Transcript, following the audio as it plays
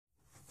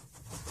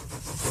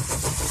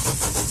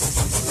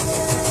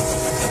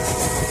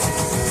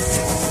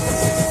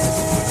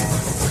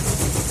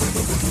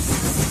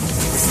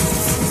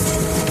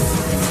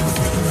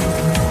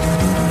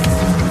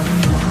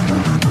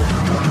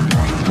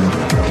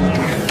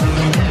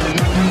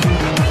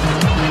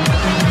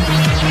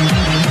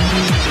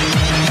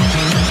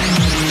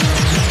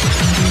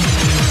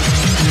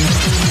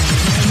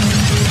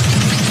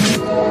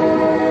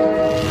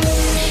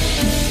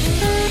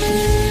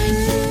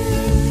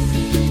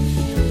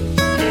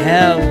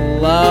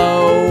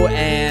Hello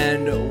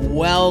and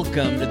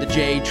welcome to the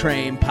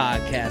J-Train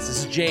podcast.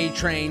 This is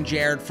J-Train,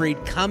 Jared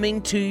Freid,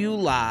 coming to you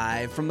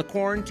live from the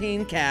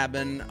quarantine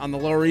cabin on the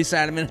Lower East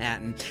Side of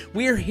Manhattan.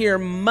 We're here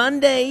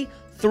Monday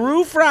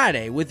through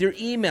Friday with your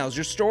emails,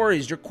 your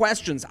stories, your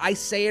questions. I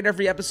say it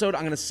every episode.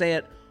 I'm going to say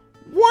it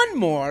one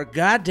more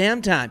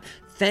goddamn time.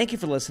 Thank you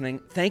for listening.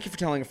 Thank you for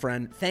telling a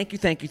friend. Thank you,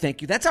 thank you,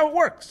 thank you. That's how it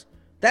works.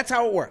 That's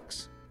how it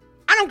works.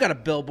 I don't got a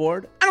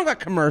billboard. I don't got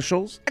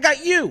commercials. I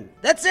got you.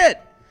 That's it.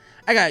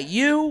 I got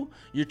you,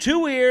 your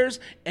two ears,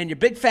 and your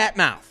big fat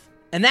mouth.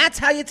 And that's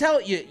how you tell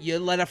it. You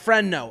let a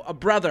friend know, a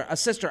brother, a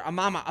sister, a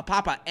mama, a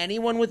papa,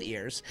 anyone with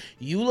ears.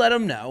 You let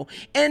them know.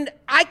 And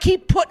I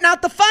keep putting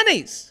out the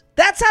funnies.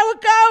 That's how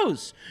it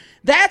goes.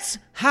 That's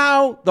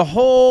how the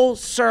whole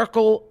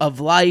circle of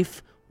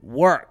life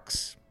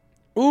works.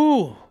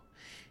 Ooh.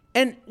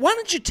 And why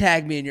don't you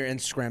tag me in your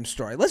Instagram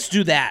story? Let's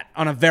do that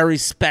on a very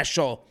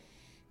special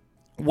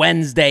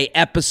Wednesday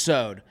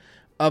episode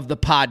of the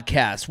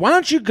podcast. Why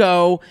don't you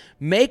go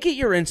make it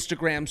your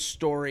Instagram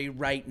story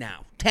right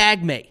now?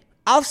 Tag me.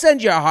 I'll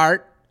send you a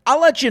heart. I'll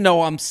let you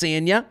know I'm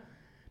seeing you.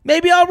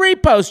 Maybe I'll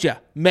repost you.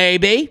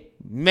 Maybe.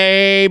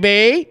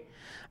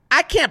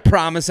 I can't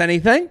promise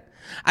anything.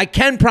 I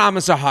can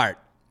promise a heart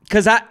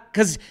because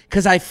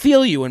I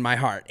feel you in my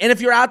heart. And if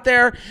you're out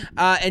there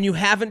and you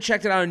haven't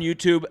checked it out on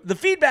YouTube, the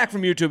feedback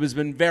from YouTube has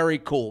been very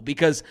cool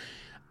because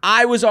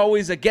I was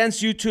always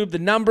against YouTube. The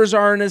numbers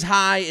aren't as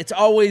high. It's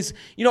always,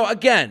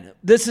 again,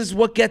 this is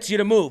what gets you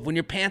to move. When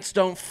your pants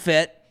don't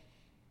fit,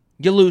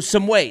 you lose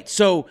some weight.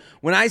 So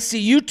when I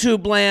see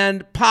YouTube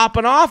land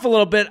popping off a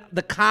little bit,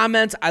 the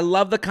comments, I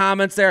love the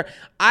comments there.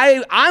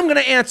 I'm going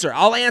to answer.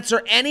 I'll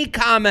answer any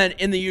comment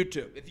in the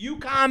YouTube. If you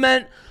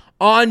comment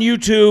on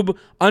YouTube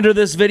under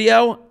this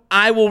video,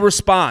 I will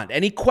respond.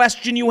 Any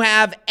question you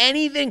have,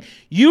 anything,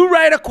 you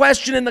write a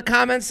question in the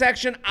comment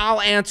section,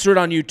 I'll answer it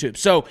on YouTube.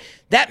 So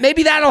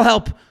maybe that'll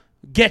help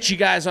get you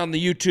guys on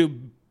the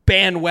YouTube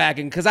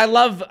bandwagon because I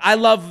love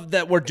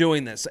that we're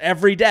doing this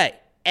every day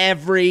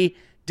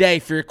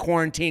for your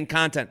quarantine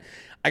content.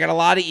 I got a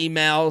lot of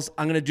emails.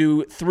 I'm going to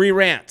do 3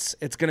 rants.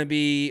 It's going to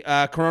be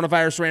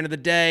coronavirus rant of the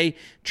day,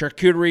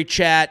 charcuterie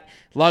chat,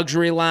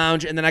 luxury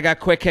lounge, and then I got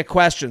quick hit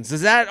questions.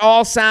 Does that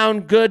all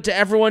sound good to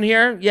everyone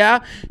here?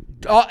 Yeah?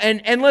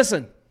 And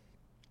listen,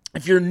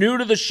 if you're new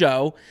to the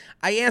show,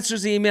 I answer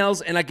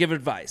emails and I give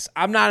advice.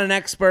 I'm not an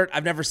expert.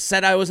 I've never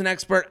said I was an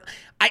expert.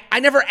 I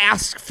never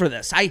asked for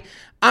this. I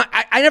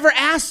never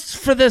asked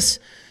for this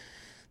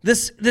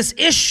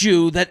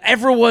issue that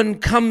everyone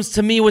comes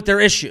to me with their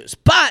issues.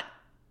 But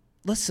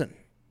listen,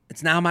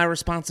 it's now my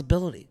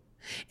responsibility.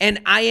 And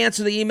I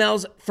answer the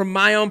emails from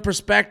my own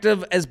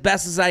perspective as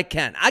best as I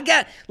can.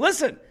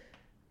 Listen,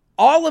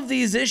 all of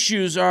these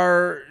issues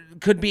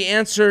could be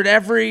answered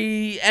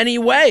any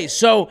way.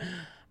 So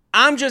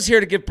I'm just here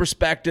to give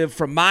perspective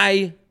from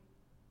my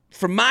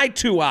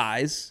 2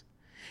 eyes.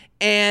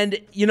 And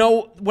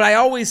what I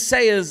always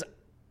say is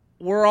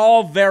we're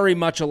all very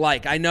much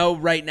alike. I know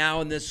right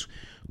now in this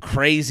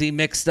crazy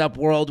mixed up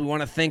world, we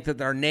want to think that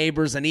our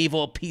neighbor's an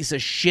evil piece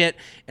of shit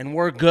and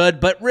we're good,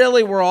 but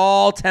really we're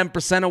all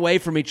 10% away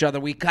from each other.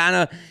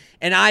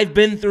 And I've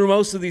been through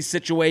most of these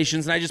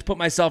situations, and I just put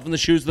myself in the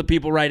shoes of the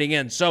people writing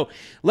in. So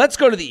let's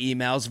go to the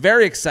emails.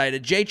 Very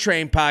excited.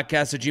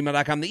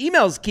 jtrainpodcast@gmail.com. The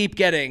emails keep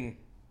getting,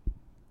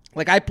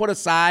 I put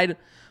aside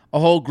a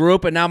whole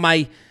group, and now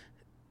my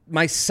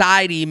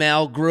side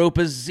email group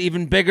is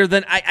even bigger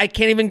than, I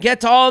can't even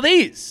get to all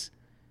these.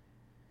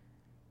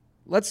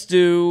 Let's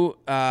do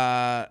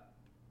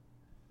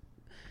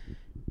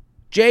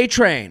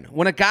J-Train.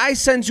 When a guy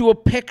sends you a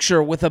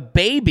picture with a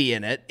baby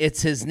in it,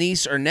 it's his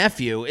niece or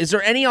nephew. Is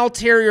there any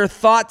ulterior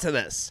thought to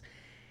this?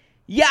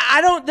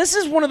 Yeah, this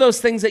is one of those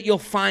things that you'll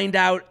find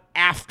out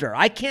after.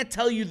 I can't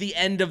tell you the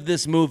end of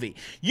this movie.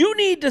 You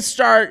need to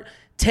start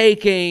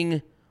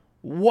you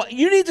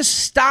need to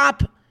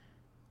stop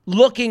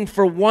looking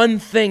for one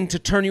thing to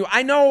turn you.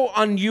 I know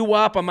on You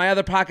Up, on my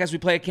other podcast, we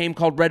play a game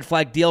called Red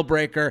Flag Deal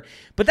Breaker,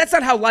 but that's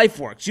not how life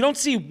works. You don't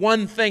see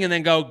one thing and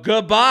then go,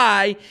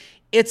 goodbye.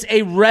 It's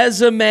a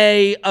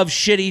resume of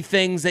shitty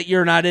things that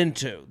you're not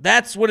into.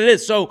 That's what it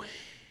is. So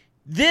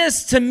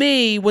this, to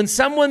me, when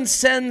someone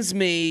sends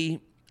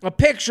me a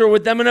picture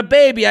with them and a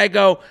baby, I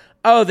go,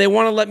 oh, they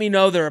want to let me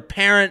know they're a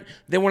parent.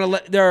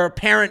 They're a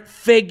parent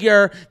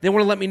figure. They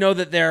want to let me know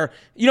that they're,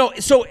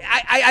 so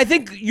I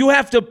think you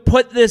have to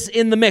put this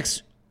in the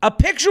mix. A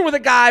picture with a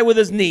guy with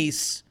his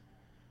niece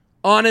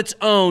on its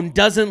own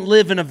doesn't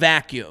live in a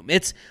vacuum.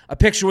 It's a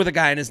picture with a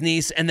guy and his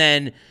niece, and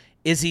then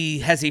has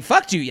he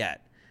fucked you yet?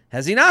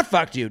 Has he not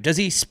fucked you? Does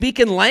he speak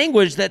in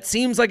language that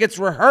seems like it's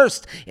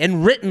rehearsed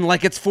and written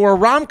like it's for a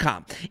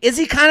rom-com? Is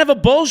he kind of a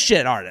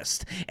bullshit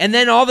artist? And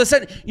then all of a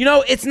sudden,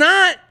 it's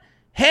not,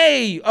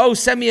 hey,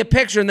 send me a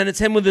picture, and then it's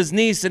him with his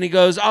niece, and he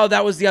goes, oh,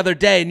 that was the other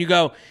day, and you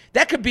go,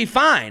 that could be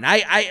fine.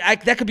 I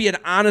that could be an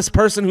honest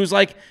person who's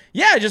like,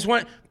 yeah, I just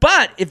want,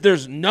 but if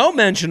there's no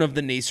mention of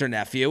the niece or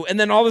nephew, and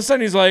then all of a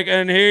sudden he's like,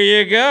 and here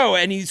you go,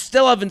 and you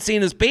still haven't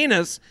seen his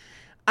penis,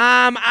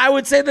 I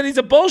would say that he's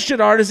a bullshit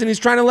artist and he's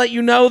trying to let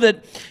you know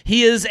that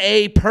he is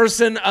a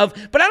person of,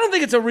 but I don't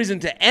think it's a reason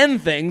to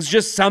end things,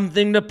 just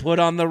something to put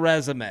on the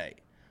resume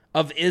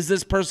of, is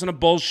this person a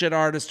bullshit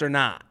artist or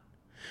not?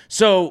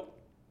 So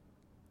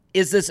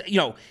is this,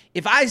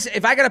 if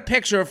I got a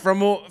picture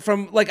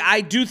from like,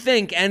 I do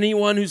think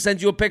anyone who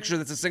sends you a picture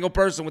that's a single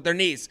person with their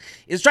niece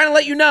is trying to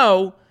let you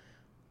know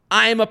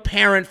I'm a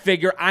parent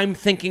figure. I'm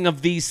thinking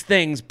of these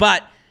things.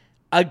 But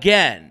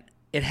again,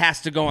 it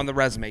has to go on the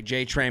resume.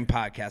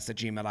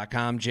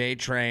 jtrainpodcast@gmail.com.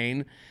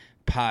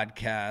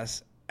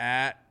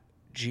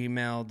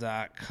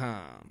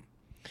 jtrainpodcast@gmail.com.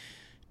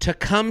 To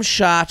come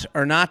shot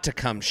or not to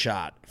come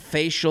shot.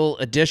 Facial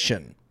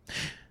edition.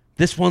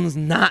 This one's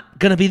not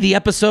going to be the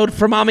episode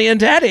for Mommy and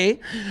Daddy.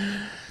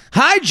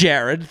 Hi,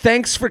 Jared.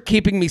 Thanks for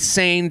keeping me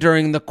sane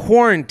during the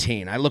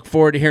quarantine. I look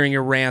forward to hearing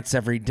your rants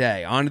every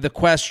day. On to the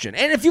question.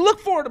 And if you look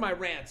forward to my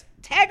rants,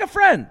 tag a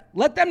friend.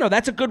 Let them know.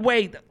 That's a good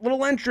way,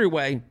 little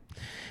entryway.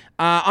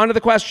 On to the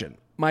question.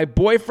 My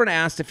boyfriend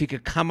asked if he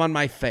could come on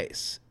my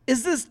face.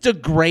 Is this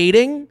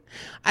degrading?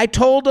 I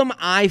told him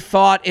I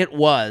thought it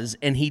was,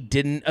 and he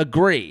didn't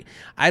agree.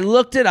 I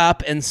looked it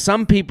up, and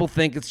some people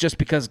think it's just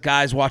because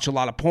guys watch a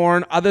lot of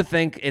porn. Others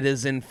think it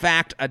is, in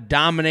fact, a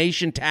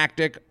domination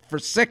tactic for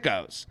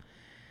sickos.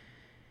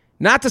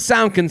 Not to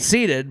sound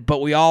conceited,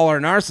 but we all are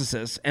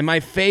narcissists, and my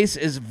face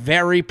is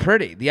very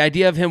pretty. The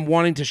idea of him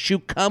wanting to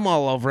shoot cum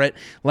all over it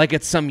like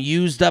it's some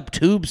used-up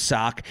tube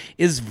sock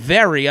is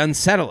very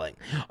unsettling.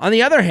 On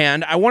the other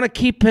hand, I want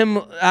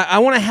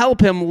to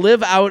help him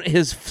live out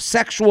his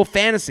sexual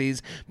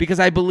fantasies because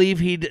I believe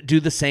he'd do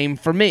the same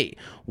for me.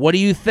 What do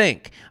you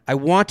think? I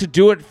want to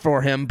do it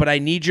for him, but I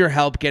need your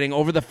help getting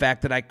over the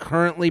fact that I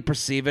currently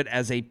perceive it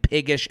as a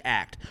piggish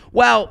act.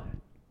 Well,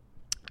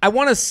 I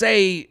want to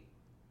say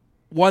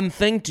one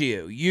thing to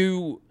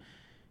you.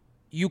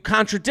 You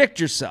contradict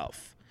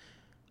yourself.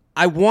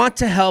 I want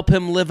to help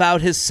him live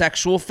out his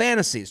sexual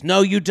fantasies.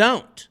 No, you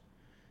don't.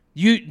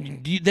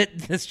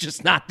 That's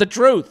just not the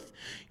truth.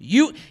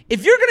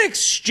 If you're going to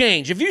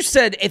exchange, if you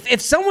said, if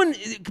someone,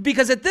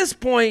 because at this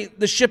point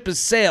the ship has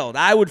sailed,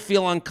 I would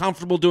feel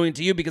uncomfortable doing it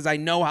to you because I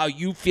know how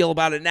you feel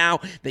about it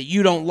now, that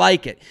you don't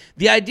like it.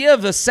 The idea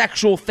of a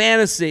sexual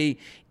fantasy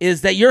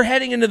is that you're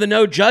heading into the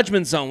no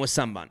judgment zone with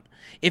someone.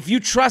 If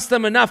you trust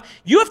them enough,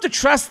 you have to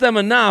trust them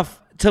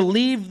enough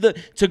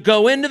to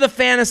go into the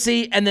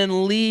fantasy and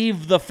then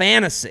leave the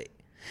fantasy.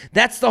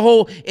 That's the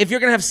whole, if you're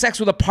going to have sex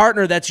with a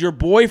partner that's your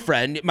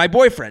boyfriend, my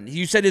boyfriend,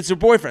 you said it's your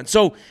boyfriend.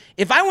 So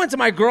if I went to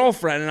my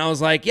girlfriend and I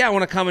was like, yeah, I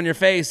want to come in your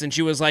face, and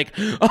she was like,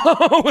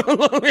 oh,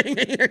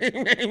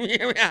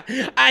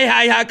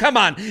 come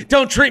on,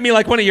 don't treat me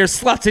like one of your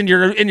sluts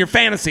in your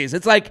fantasies.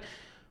 It's like,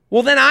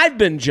 well, then I've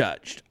been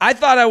judged. I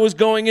thought I was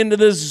going into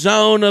this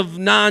zone of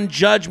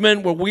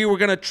non-judgment where we were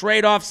going to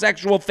trade off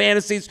sexual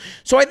fantasies.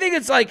 So I think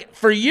it's like,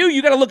 for you,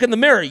 you got to look in the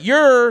mirror.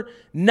 You're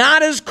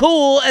not as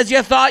cool as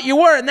you thought you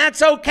were, and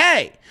that's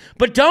okay.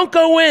 But don't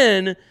go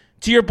in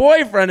to your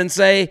boyfriend and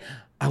say,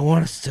 I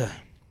want us to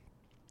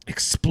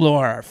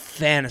explore our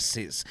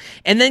fantasies,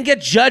 and then get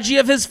judgy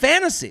of his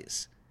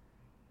fantasies.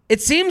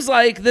 It seems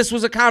like this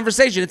was a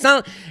conversation. It's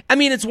not, I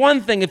mean, it's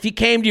one thing if he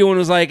came to you and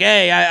was like,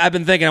 hey, I've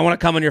been thinking I want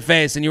to come on your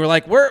face, and you were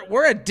like,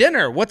 we're at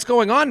dinner. What's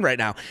going on right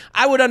now?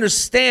 I would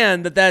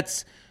understand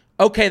that's,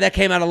 okay, that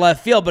came out of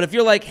left field. But if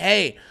you're like,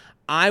 hey,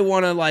 I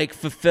want to like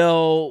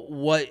fulfill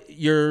what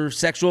your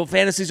sexual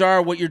fantasies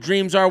are, what your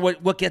dreams are,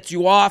 what gets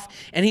you off.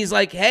 And he's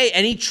like, hey,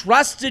 and he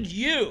trusted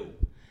you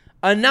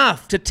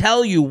enough to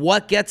tell you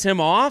what gets him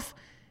off.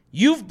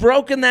 You've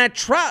broken that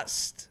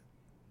trust.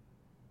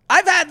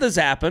 I've had this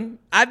happen.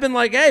 I've been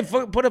like, hey,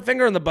 put a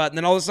finger in the butt. And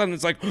then all of a sudden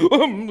it's like,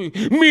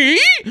 me?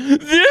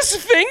 This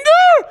finger?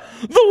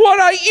 The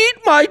one I eat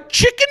my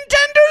chicken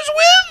tenders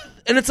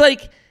with? And it's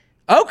like,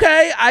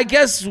 okay, I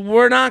guess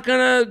we're not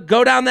going to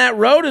go down that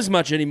road as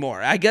much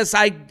anymore. I guess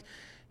I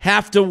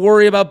have to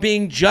worry about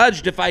being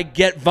judged if I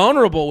get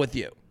vulnerable with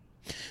you.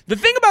 The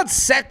thing about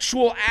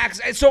sexual acts,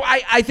 so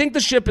I think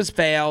the ship has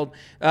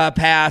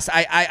passed.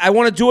 I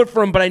want to do it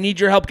for him, but I need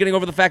your help getting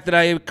over the fact that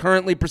I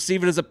currently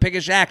perceive it as a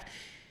piggish act.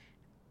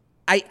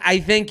 I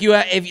think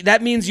if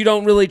that means you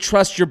don't really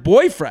trust your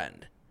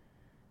boyfriend.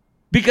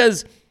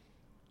 Because,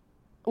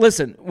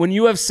 listen, when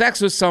you have sex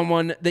with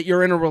someone that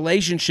you're in a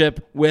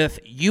relationship with,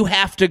 you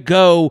have to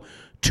go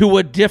to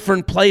a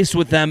different place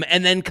with them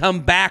and then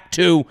come back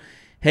to,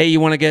 hey, you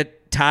want to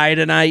get tied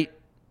tonight?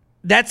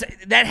 That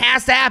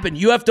has to happen.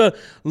 You have to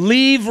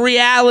leave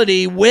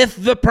reality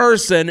with the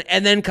person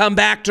and then come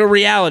back to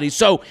reality.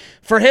 So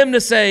for him to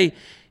say,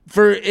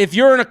 if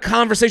you're in a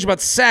conversation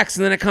about sex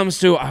and then it comes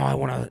to, I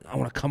want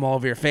to come all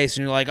over your face,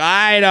 and you're like,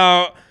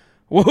 well,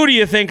 who do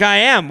you think I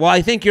am? Well,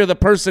 I think you're the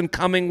person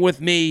coming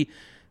with me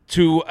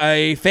to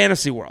a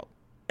fantasy world.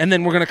 And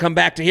then we're going to come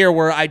back to here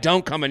where I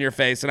don't come in your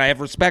face and I have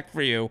respect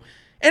for you.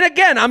 And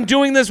again, I'm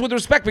doing this with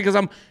respect because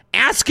I'm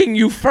asking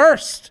you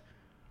first.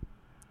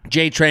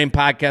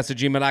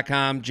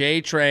 jtrainpodcast@gmail.com.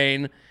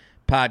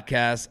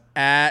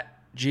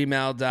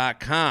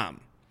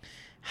 jtrainpodcast@gmail.com.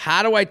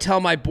 How do I tell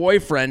my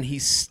boyfriend he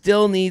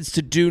still needs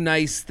to do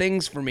nice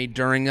things for me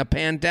during a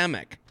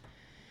pandemic?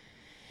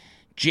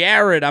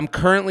 Jared, I'm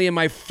currently in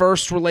my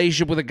first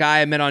relationship with a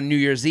guy I met on New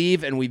Year's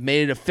Eve, and we've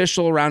made it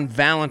official around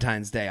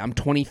Valentine's Day. I'm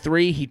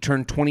 23. He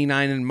turned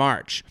 29 in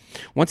March.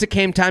 Once it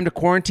came time to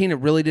quarantine, it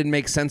really didn't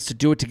make sense to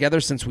do it together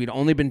since we'd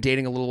only been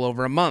dating a little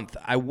over a month.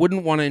 I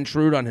wouldn't want to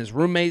intrude on his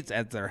roommates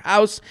at their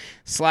house,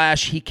 /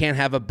 he can't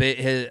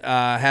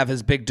have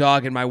his big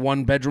dog in my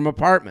one-bedroom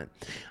apartment.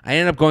 I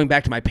ended up going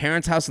back to my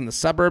parents' house in the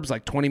suburbs,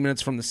 like 20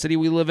 minutes from the city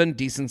we live in,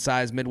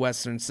 decent-sized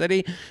Midwestern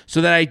city, so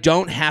that I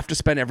don't have to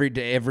spend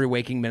every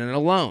waking minute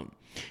alone.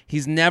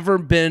 He's never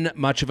been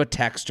much of a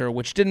texter,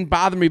 which didn't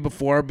bother me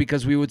before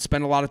because we would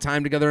spend a lot of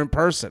time together in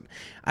person.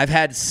 I've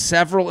had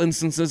several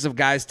instances of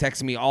guys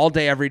texting me all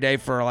day, every day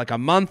for like a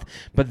month,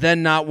 but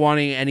then not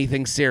wanting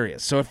anything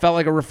serious. So it felt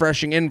like a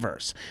refreshing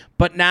inverse.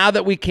 But now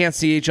that we can't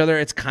see each other,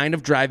 it's kind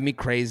of driving me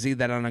crazy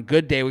that on a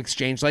good day we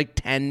exchange like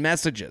 10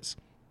 messages.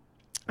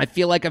 I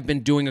feel like I've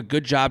been doing a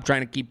good job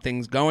trying to keep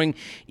things going,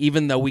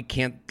 even though we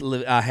can't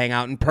hang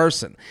out in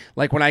person.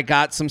 Like when I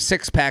got some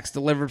 6-packs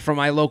delivered from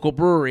my local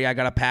brewery, I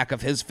got a pack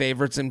of his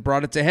favorites and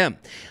brought it to him.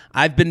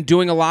 I've been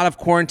doing a lot of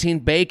quarantine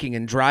baking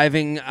and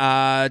driving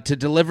to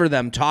deliver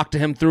them, talk to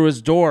him through his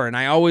door, and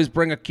I always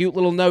bring a cute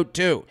little note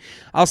too.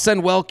 I'll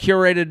send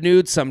well-curated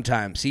nudes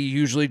sometimes. He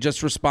usually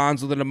just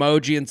responds with an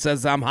emoji and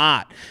says, I'm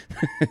hot.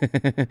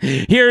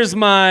 Here's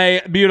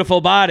my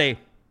beautiful body.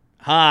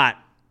 Hot.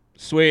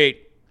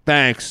 Sweet.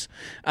 Thanks.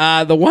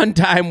 The one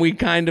time we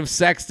kind of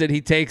sexted,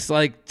 he takes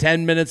like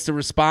 10 minutes to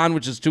respond,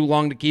 which is too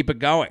long to keep it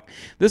going.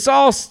 This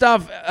all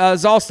stuff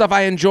is all stuff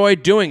I enjoy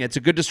doing. It's a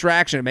good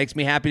distraction. It makes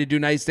me happy to do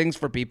nice things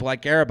for people I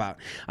care about.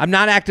 I'm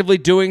not actively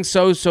doing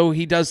so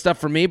he does stuff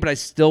for me, but I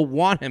still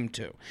want him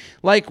to.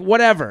 Like,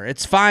 whatever.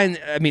 It's fine.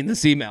 I mean,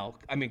 this email.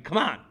 I mean, come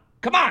on.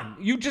 Come on.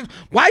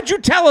 Why'd you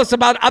tell us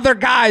about other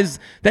guys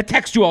that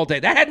text you all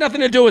day? That had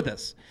nothing to do with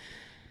this.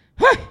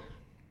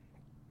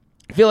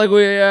 I feel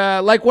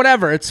like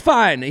whatever. It's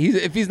fine.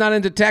 If he's not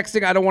into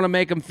texting, I don't want to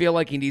make him feel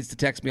like he needs to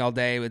text me all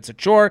day. It's a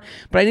chore,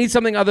 but I need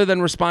something other than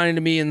responding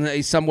to me in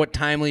a somewhat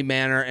timely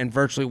manner and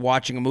virtually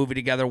watching a movie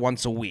together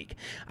once a week.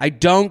 I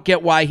don't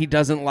get why he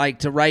doesn't like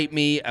to write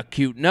me a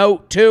cute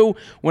note too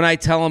when I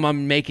tell him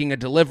I'm making a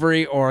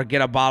delivery, or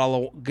get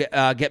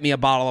me a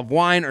bottle of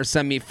wine, or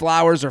send me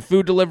flowers or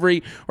food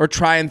delivery, or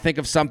try and think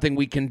of something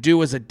we can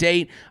do as a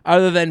date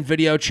other than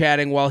video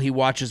chatting while he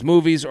watches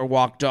movies or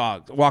walk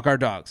our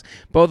dogs.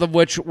 Both of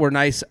which were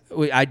nice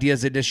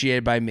ideas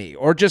initiated by me.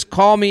 Or just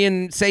call me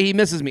and say he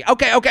misses me.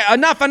 Okay,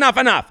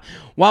 enough.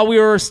 While we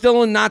were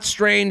still in not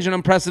strange and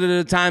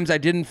unprecedented times, I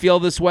didn't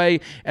feel this way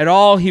at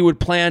all. He would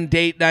plan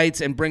date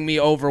nights and bring me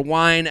over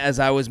wine as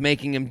I was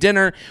making him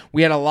dinner.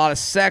 We had a lot of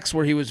sex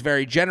where he was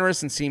very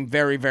generous and seemed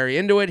very, very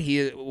into it.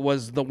 He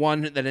was the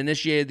one that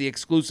initiated the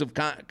exclusive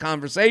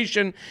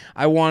conversation.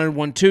 I wanted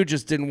one too,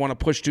 just didn't want to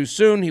push too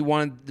soon. He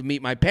wanted to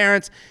meet my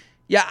parents.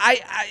 Yeah,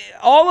 I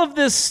all of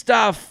this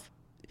stuff.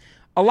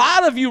 A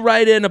lot of you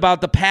write in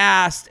about the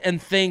past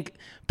and think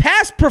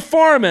past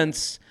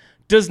performance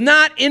does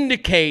not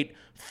indicate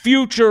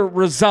future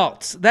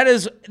results. That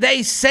is,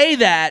 they say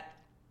that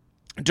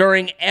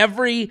during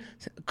every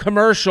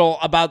commercial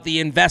about the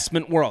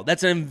investment world.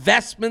 That's an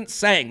investment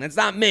saying. That's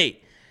not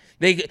me.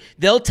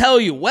 They'll tell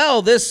you,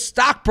 well, this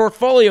stock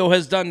portfolio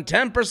has done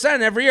 10%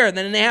 every year, and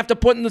then they have to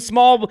put in the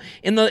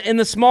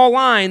small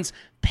lines,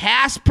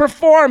 past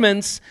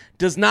performance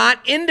does not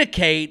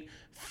indicate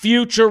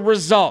future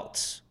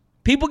results.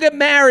 People get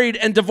married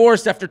and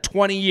divorced after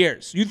 20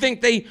 years. You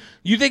think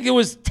it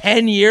was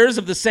 10 years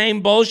of the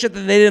same bullshit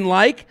that they didn't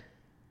like?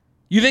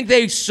 You think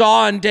they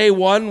saw on day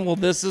one, well,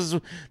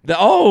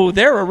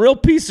 they're a real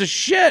piece of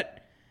shit.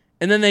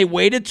 And then they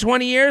waited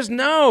 20 years?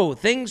 No,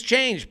 things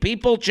change.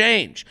 People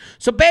change.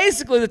 So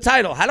basically the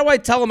title, how do I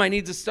tell him I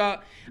need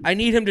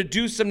him to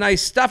do some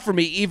nice stuff for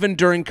me even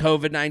during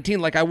COVID-19?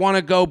 Like, I want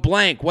to go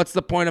blank. What's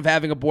the point of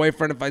having a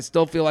boyfriend if I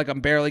still feel like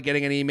I'm barely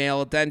getting any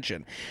email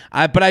attention?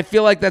 But I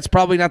feel like that's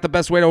probably not the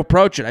best way to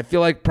approach it. I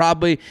feel like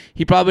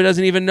he probably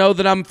doesn't even know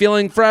that I'm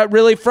feeling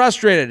really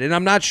frustrated, and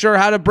I'm not sure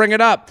how to bring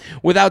it up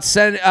without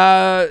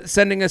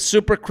sending a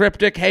super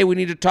cryptic, hey, we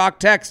need to talk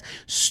text.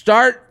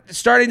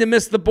 Starting to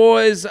miss the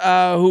boys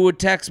who would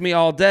text me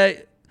all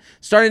day.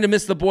 Starting to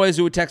miss the boys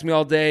who would text me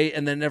all day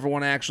and then never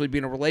want to actually be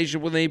in a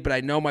relationship with me, but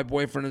I know my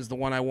boyfriend is the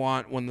one I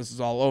want when this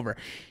is all over.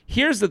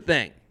 Here's the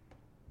thing.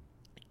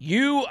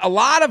 A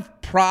lot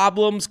of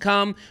problems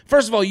come.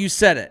 First of all, you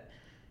said it.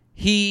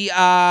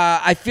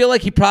 I feel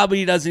like he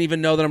probably doesn't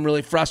even know that I'm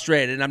really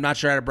frustrated and I'm not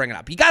sure how to bring it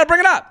up. You got to bring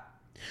it up.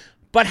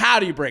 But how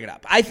do you bring it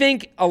up? I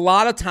think a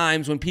lot of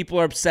times when people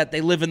are upset, they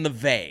live in the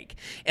vague.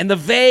 And the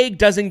vague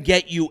doesn't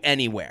get you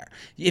anywhere.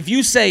 If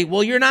you say,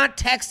 well, you're not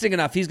texting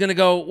enough, he's going to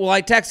go, well,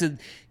 I texted.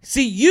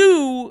 See,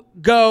 you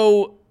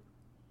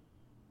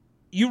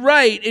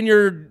write in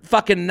your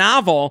fucking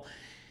novel,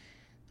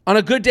 on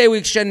a good day, we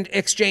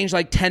exchange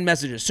like 10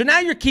 messages. So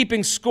now you're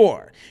keeping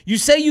score. You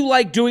say you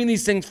like doing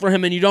these things for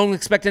him and you don't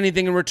expect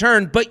anything in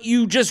return, but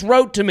you just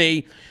wrote to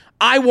me,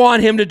 I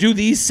want him to do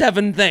these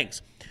 7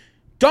 things.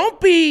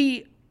 Don't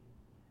be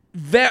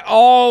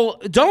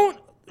don't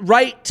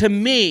write to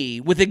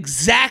me with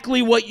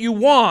exactly what you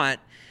want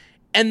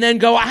and then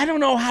go, I don't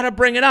know how to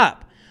bring it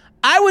up.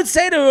 I would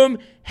say to him,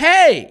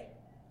 hey,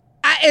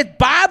 it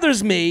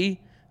bothers me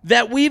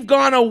that we've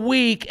gone a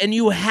week and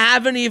you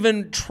haven't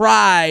even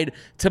tried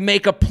to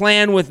make a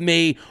plan with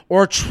me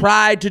or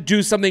tried to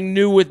do something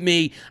new with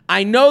me.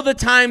 I know the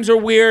times are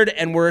weird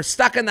and we're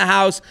stuck in the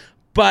house,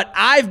 but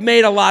I've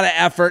made a lot of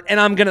effort and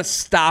I'm going to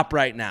stop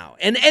right now.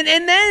 And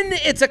then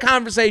it's a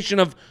conversation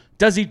of,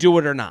 does he do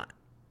it or not?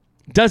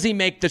 Does he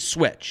make the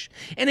switch?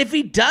 And if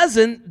he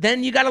doesn't,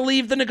 then you got to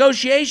leave the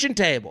negotiation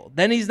table.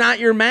 Then he's not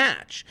your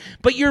match.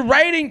 But you're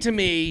writing to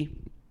me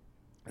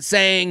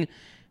saying,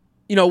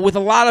 with a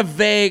lot of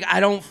vague, I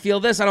don't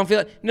feel this, I don't feel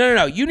it.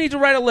 No. You need to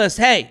write a list.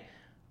 Hey,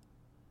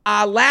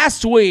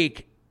 last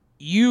week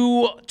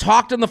you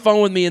talked on the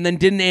phone with me and then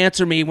didn't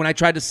answer me when I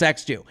tried to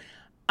text you.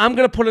 I'm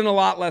going to put in a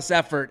lot less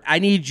effort. I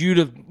need you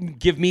to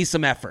give me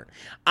some effort.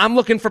 I'm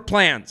looking for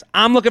plans.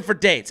 I'm looking for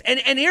dates.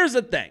 And here's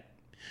the thing.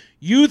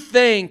 You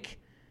think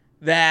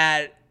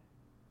that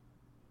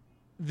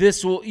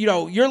this will,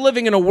 you're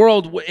living in a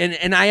world,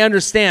 and I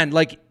understand,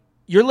 like,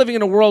 you're living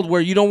in a world where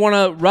you don't want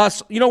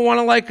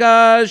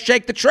to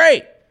shake the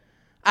trade.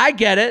 I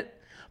get it.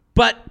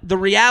 But the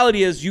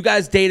reality is you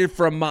guys dated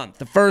for a month.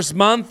 The first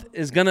month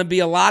is going to be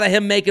a lot of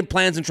him making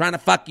plans and trying to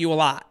fuck you a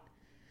lot.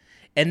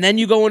 And then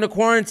you go into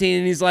quarantine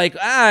and he's like,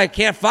 I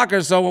can't fuck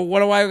her, so what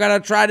do I got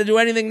to try to do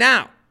anything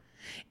now?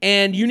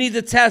 And you need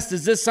to test,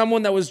 is this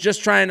someone that was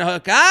just trying to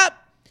hook up?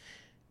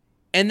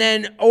 And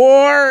then,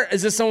 or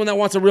is this someone that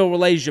wants a real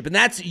relationship? And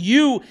that's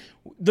you.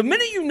 The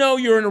minute you know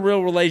you're in a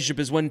real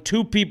relationship is when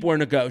two people are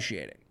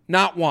negotiating,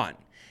 not one.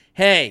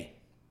 Hey,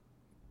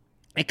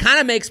 it kind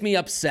of makes me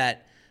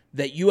upset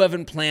that you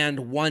haven't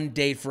planned one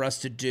date for us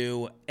to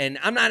do. And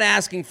I'm not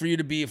asking for you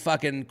to be a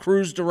fucking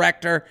cruise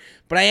director,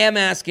 but I am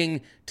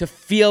asking to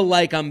feel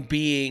like I'm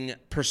being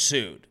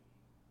pursued.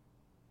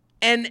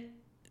 And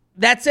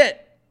that's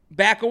it.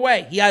 Back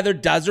away. He either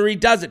does or he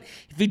doesn't.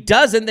 If he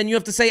doesn't, then you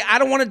have to say, I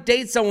don't want to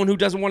date someone who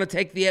doesn't want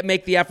to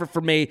make the effort for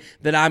me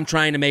that I'm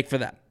trying to make for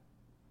them.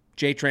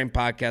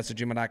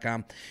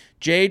 jtrainpodcast@gmail.com.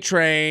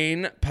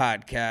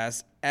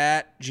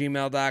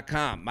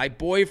 jtrainpodcast@gmail.com. My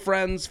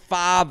boyfriend's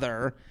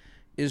father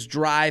is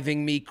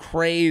driving me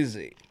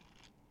crazy.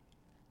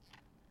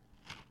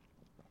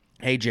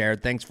 Hey,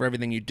 Jared, thanks for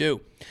everything you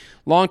do.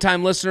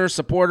 Longtime listener,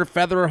 supporter,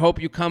 featherer,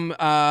 hope you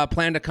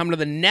plan to come to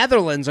the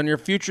Netherlands on your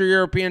future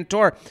European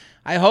tour.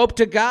 I hope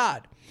to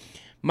God.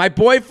 My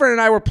boyfriend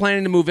and I were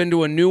planning to move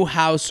into a new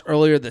house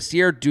earlier this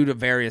year due to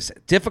various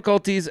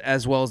difficulties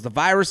as well as the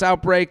virus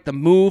outbreak. The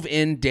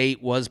move-in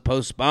date was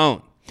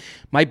postponed.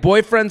 My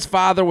boyfriend's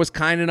father was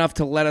kind enough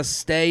to let us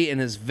stay in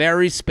his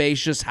very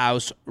spacious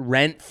house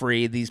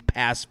rent-free these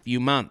past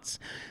few months.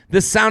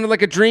 This sounded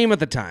like a dream at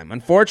the time.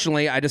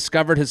 Unfortunately, I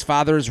discovered his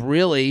father is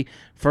really,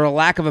 for a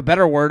lack of a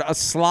better word, a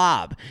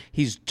slob.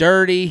 He's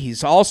dirty.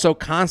 He's also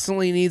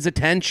constantly needs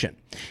attention.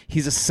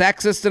 He's a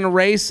sexist and a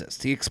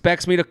racist. He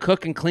expects me to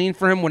cook and clean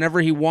for him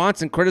whenever he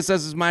wants and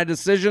criticizes my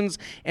decisions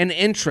and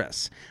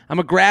interests. I'm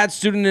a grad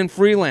student and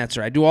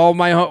freelancer. I do all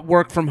my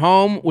work from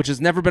home, which has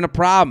never been a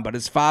problem, but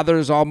his father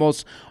is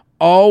almost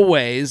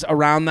always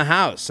around the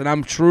house, and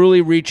I'm truly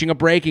reaching a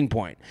breaking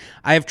point.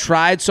 I have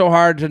tried so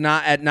hard to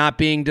not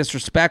being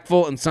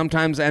disrespectful and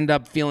sometimes end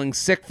up feeling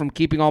sick from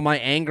keeping all my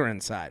anger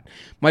inside.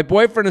 My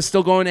boyfriend is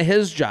still going to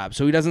his job,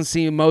 so he doesn't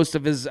see most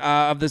of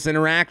this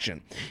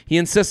interaction. He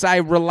insists I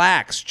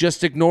relax,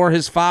 just ignore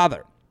his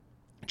father.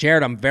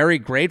 Jared, I'm very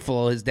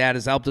grateful his dad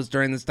has helped us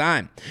during this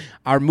time.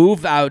 Our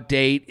move-out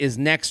date is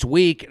next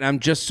week, and I'm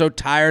just so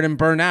tired and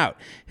burnt out.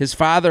 His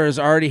father is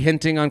already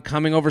hinting on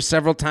coming over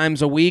several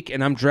times a week,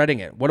 and I'm dreading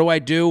it. What do I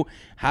do?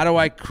 How do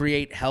I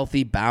create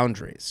healthy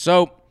boundaries?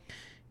 So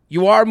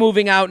you are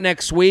moving out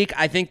next week.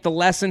 I think the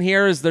lesson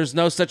here is there's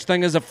no such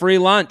thing as a free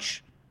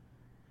lunch.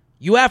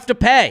 You have to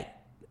pay.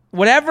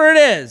 Whatever it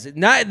is,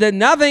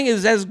 nothing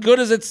is as good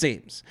as it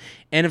seems.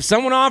 And if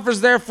someone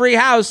offers their free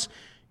house,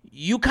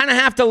 you kind of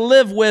have to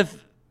live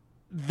with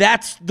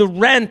that's the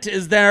rent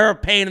is their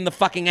pain in the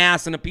fucking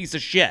ass and a piece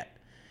of shit.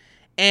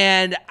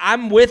 And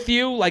I'm with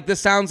you. Like, this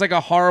sounds like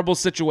a horrible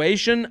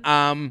situation.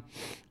 I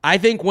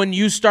think when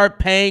you start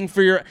paying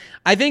for your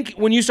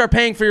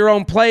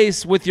own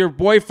place with your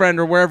boyfriend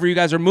or wherever you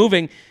guys are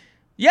moving,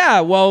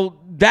 yeah, well,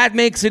 that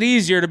makes it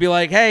easier to be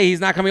like, hey,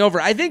 he's not coming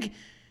over. I think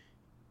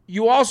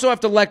you also have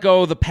to let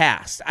go of the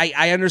past.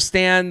 I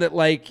understand that,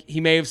 like, he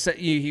may have said,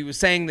 he was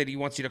saying that he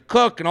wants you to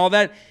cook and all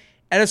that.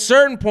 At a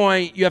certain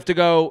point, you have to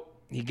go,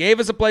 he gave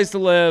us a place to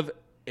live.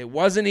 It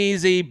wasn't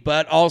easy,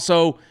 but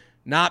also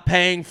not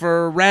paying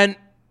for rent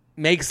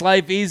makes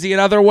life easy in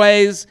other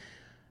ways.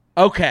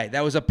 Okay,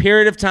 that was a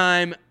period of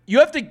time. You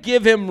have to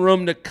give him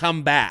room to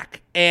come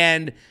back.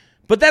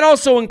 But that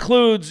also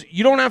includes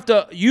you don't have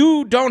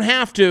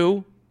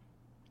to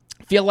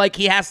feel like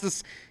he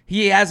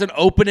has an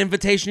open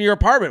invitation to your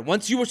apartment.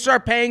 Once you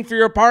start paying for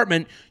your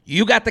apartment,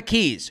 you got the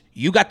keys.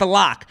 You got the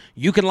lock.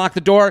 You can lock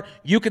the door.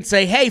 You can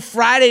say, hey,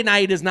 Friday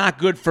night is not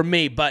good for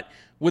me, but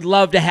would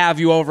love to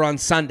have you over on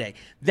Sunday.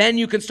 Then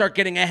you can start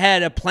getting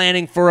ahead of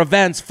planning for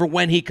events for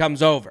when he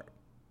comes over.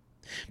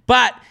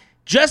 But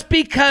just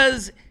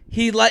because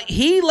he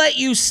let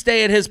you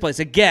stay at his place,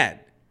 again,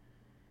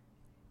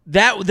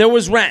 that there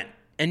was rent.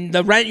 And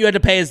the rent you had to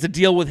pay is to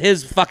deal with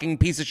his fucking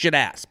piece of shit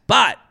ass.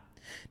 But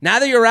now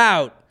that you're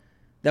out,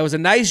 that was a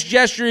nice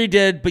gesture he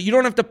did, but you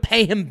don't have to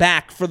pay him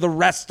back for the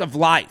rest of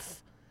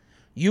life.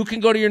 You can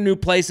go to your new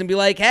place and be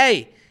like,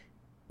 hey,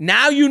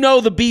 now you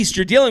know the beast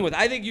you're dealing with.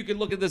 I think you can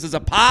look at this as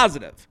a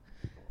positive.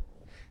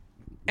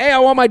 Hey, I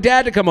want my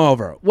dad to come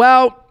over.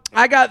 Well,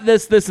 I got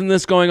this, and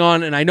this going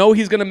on, and I know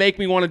he's going to make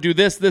me want to do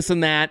this,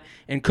 and that,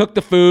 and cook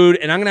the food,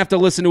 and I'm going to have to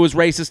listen to his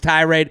racist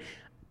tirade.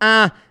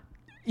 I'm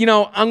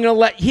going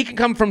to he can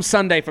come from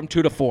Sunday from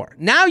 2 to 4.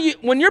 Now,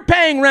 when you're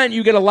paying rent,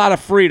 you get a lot of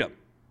freedom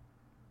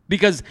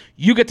because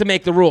you get to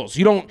make the rules.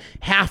 You don't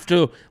have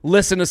to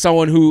listen to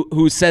someone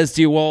who says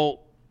to you,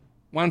 well,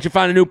 why don't you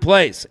find a new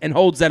place, and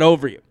holds that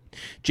over you.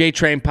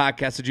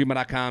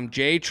 JTrainPodcast@gmail.com.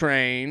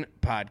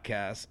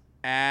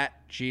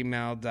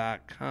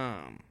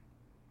 JTrainPodcast@gmail.com.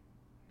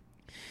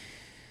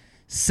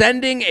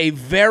 Sending a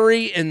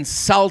very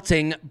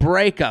insulting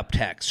breakup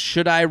text.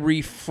 Should I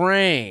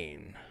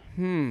refrain?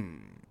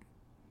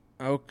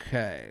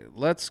 Okay,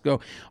 let's go.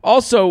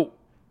 Also,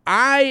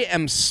 I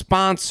am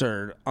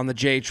sponsored on the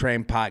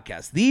J-Train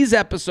podcast. These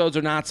episodes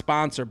are not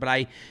sponsored, but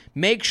I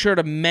make sure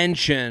to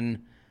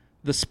mention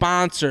the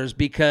sponsors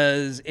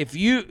because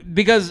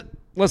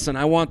listen,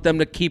 I want them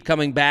to keep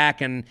coming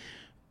back, and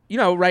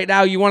right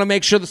now you want to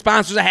make sure the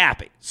sponsors are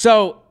happy.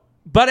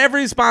 But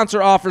every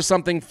sponsor offers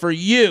something for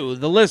you,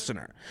 the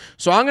listener.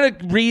 So I'm going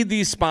to read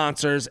these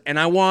sponsors, and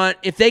I want,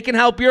 if they can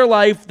help your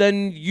life,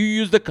 then you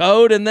use the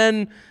code, and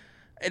then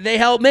they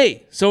help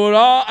me. So it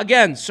all,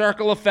 again,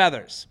 circle of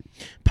feathers.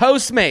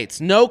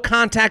 Postmates, no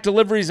contact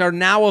deliveries are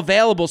now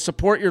available.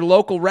 Support your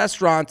local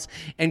restaurants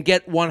and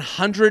get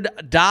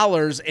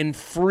 $100 in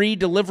free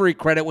delivery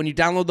credit when you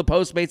download the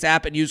Postmates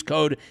app and use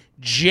code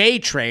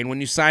JTRAIN when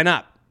you sign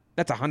up.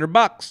 That's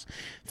 $100.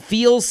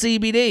 Feels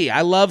CBD.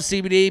 I love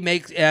CBD.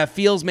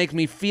 Feels makes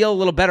me feel a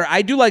little better.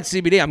 I do like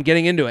CBD. I'm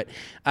getting into it.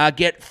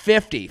 Get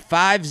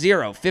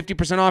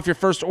 50% off your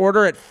first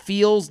order at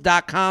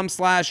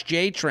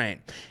feels.com/JTrain.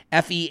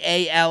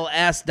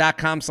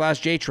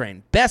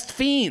 FEALS.com/JTrain. Best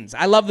Fiends.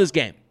 I love this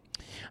game.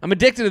 I'm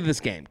addicted to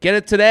this game. Get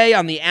it today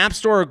on the App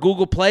Store or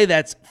Google Play.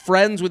 That's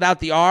Friends without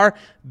the R.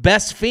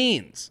 Best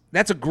Fiends.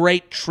 That's a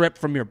great trip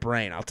from your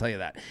brain, I'll tell you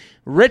that.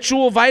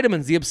 Ritual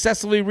Vitamins, the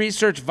obsessively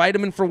researched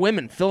vitamin for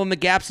women. Fill in the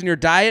gaps in your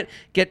diet.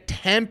 Get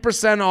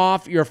 10%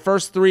 off your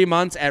first 3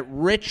 months at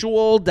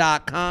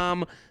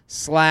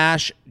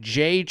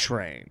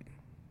ritual.com/JTrain.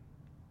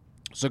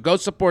 So go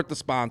support the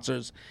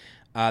sponsors.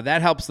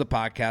 That helps the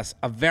podcast.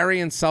 A very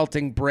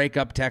insulting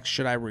breakup text.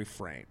 Should I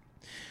refrain?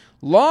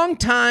 Long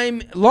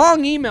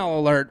email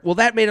alert. Well,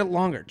 that made it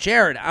longer.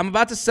 Jared, I'm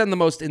about to send the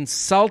most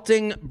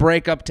insulting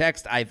breakup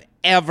text I've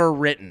ever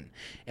written,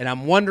 and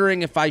I'm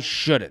wondering if I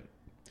shouldn't.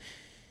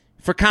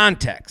 For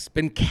context,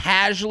 been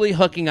casually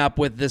hooking up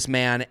with this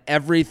man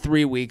every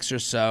 3 weeks or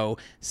so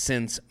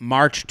since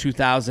March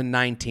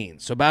 2019.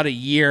 So about a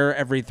year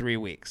every 3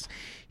 weeks.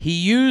 He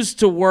used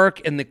to work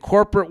in the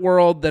corporate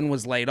world, then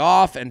was laid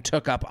off and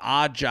took up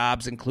odd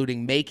jobs,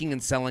 including making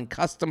and selling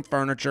custom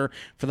furniture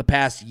for the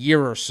past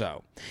year or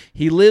so.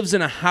 He lives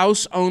in a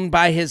house owned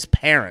by his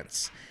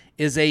parents,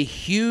 is a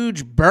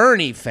huge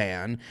Bernie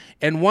fan,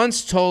 and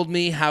once told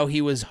me how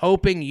he was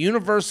hoping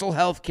universal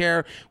health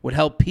care would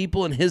help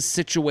people in his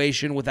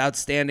situation with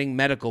outstanding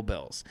medical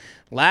bills.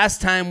 Last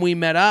time we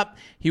met up,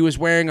 he was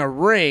wearing a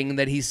ring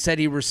that he said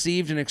he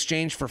received in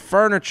exchange for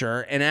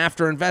furniture, and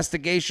after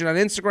investigation on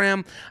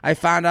Instagram, I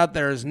found out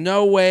there is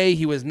no way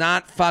he was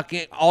not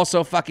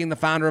also fucking the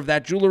founder of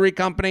that jewelry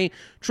company.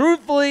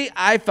 Truthfully,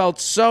 I felt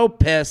so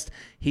pissed.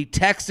 He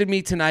texted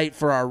me tonight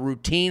for our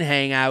routine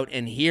hangout,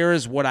 and here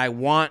is what I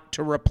want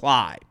to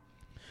reply.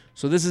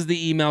 So this is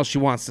the email she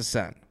wants to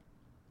send.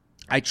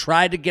 I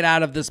tried to get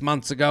out of this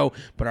months ago,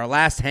 but our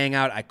last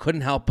hangout, I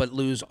couldn't help but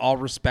lose all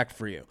respect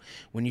for you.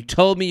 When you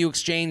told me you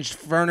exchanged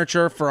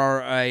furniture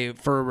for a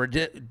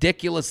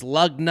ridiculous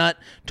lug nut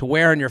to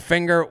wear on your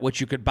finger,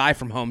 which you could buy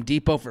from Home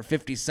Depot for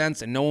 50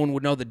 cents and no one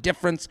would know the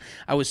difference,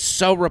 I was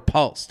so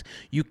repulsed.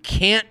 You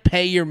can't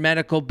pay your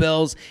medical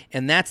bills,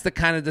 and that's the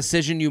kind of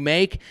decision you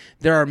make.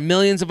 There are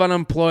millions of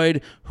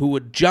unemployed who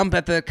would jump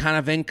at the kind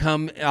of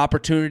income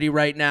opportunity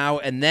right now,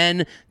 and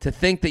then to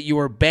think that you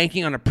are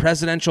banking on a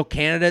presidential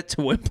candidate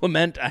to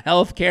implement a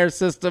healthcare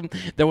system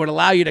that would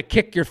allow you to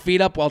kick your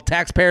feet up while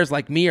taxpayers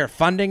like me are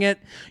funding it.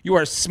 You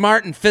are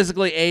smart and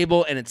physically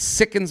able, and it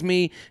sickens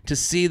me to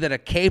see that a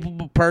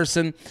capable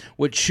person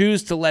would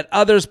choose to let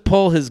others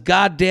pull his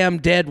goddamn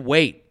dead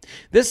weight.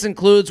 This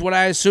includes what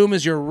I assume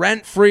is your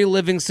rent-free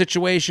living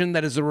situation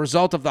that is a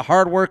result of the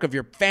hard work of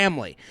your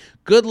family.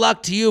 Good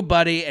luck to you,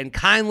 buddy, and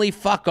kindly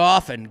fuck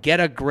off and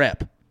get a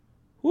grip.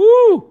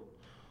 Woo!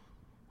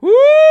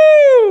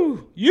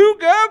 Woo! You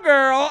go,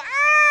 girl!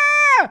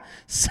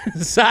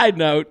 Side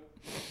note,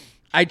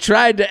 I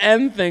tried to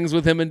end things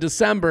with him in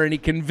December and he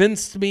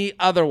convinced me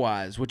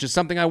otherwise, which is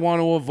something I want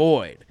to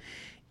avoid.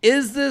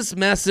 Is this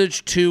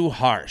message too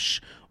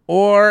harsh?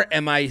 Or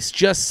am I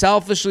just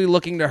selfishly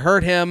looking to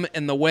hurt him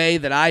in the way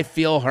that I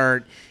feel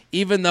hurt,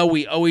 even though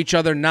we owe each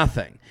other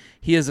nothing?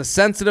 He is a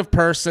sensitive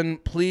person.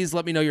 Please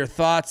let me know your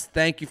thoughts.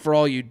 Thank you for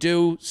all you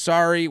do.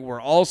 Sorry, we're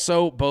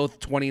also both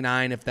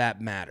 29, if that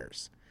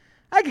matters.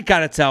 I could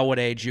kind of tell what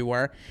age you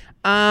were.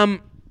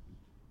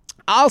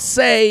 I'll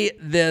say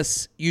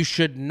this. You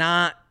should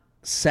not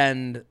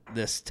send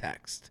this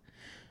text.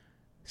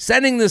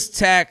 Sending this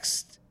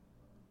text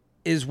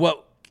is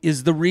what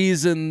is the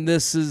reason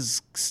this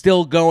is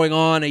still going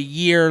on a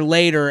year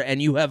later and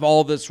you have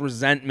all this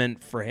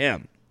resentment for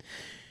him.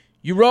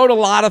 You wrote a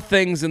lot of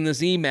things in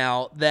this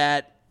email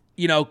that,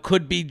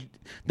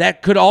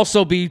 could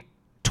also be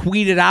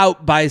tweeted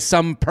out by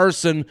some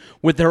person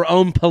with their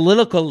own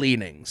political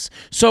leanings.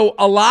 So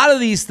a lot of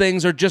these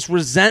things are just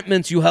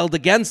resentments you held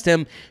against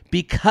him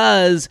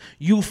because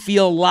you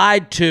feel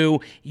lied to.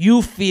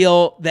 You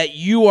feel that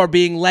you are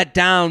being let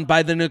down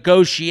by the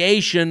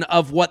negotiation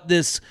of what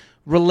this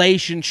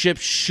relationship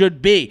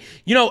should be.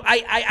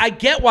 I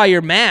get why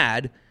you're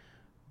mad,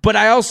 but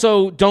I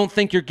also don't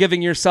think you're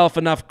giving yourself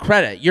enough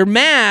credit. You're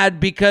mad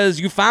because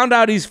you found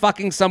out he's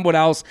fucking someone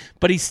else,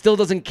 but he still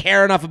doesn't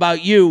care enough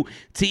about you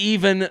to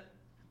even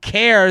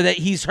care that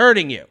he's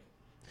hurting you.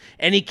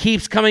 And he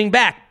keeps coming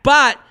back.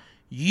 But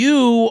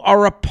you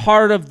are a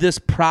part of this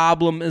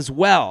problem as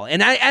well.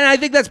 And I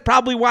think that's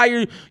probably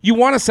why you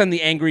want to send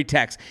the angry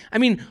text. I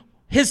mean,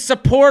 his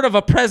support of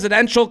a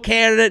presidential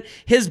candidate,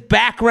 his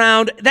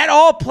background, that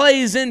all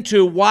plays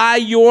into why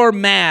you're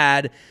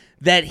mad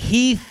that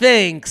he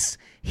thinks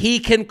he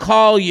can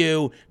call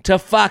you to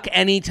fuck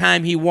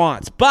anytime he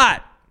wants.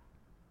 But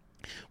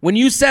when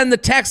you send the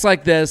text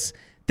like this,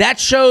 that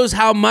shows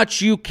how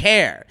much you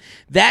care.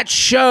 That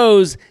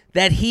shows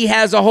that he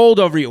has a hold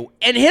over you.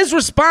 And his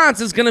response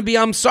is going to be,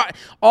 I'm sorry,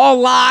 all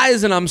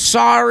lies and I'm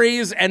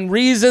sorries and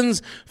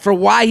reasons for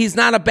why he's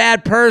not a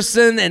bad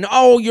person. And,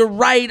 oh, you're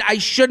right, I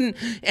shouldn't,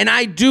 and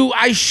I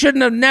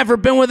shouldn't have never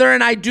been with her,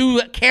 and I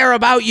do care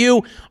about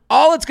you.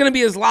 All it's going to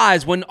be is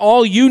lies when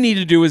all you need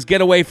to do is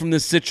get away from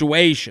this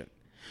situation.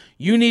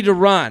 You need to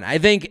run. I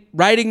think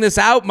writing this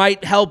out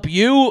might help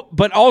you,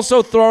 but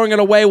also throwing it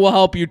away will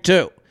help you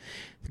too.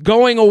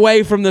 Going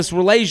away from this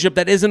relationship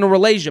that isn't a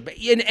relationship.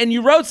 And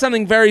you wrote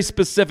something very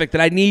specific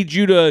that I need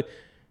you to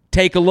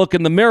take a look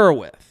in the mirror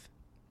with.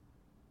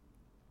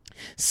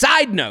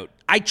 Side note,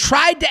 I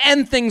tried to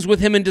end things with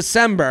him in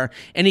December,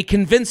 and he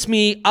convinced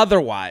me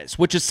otherwise,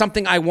 which is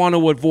something I want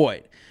to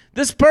avoid.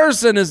 This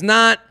person is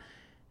not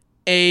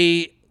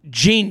a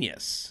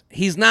genius.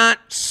 He's not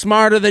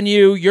smarter than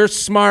you. You're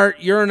smart.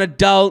 You're an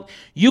adult.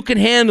 You can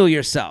handle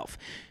yourself.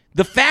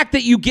 The fact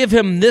that you give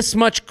him this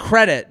much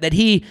credit, that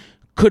he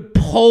could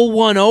pull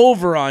one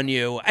over on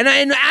you. And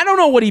I don't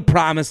know what he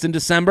promised in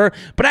December,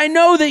 but I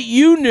know that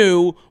you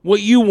knew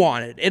what you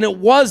wanted. And it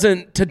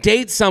wasn't to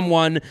date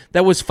someone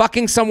that was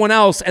fucking someone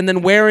else and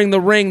then wearing the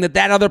ring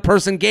that other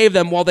person gave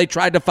them while they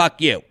tried to fuck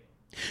you.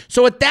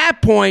 So at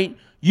that point,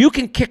 you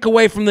can kick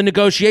away from the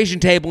negotiation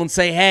table and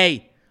say,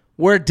 hey,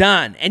 we're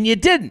done. And you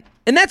didn't.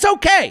 And that's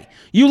okay.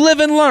 You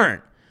live and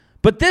learn.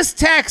 But this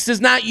text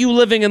is not you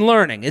living and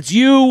learning. It's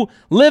you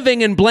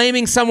living and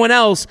blaming someone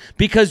else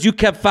because you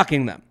kept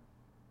fucking them.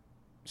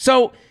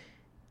 So,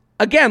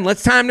 again,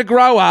 it's time to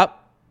grow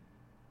up.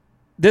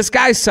 This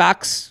guy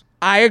sucks.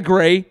 I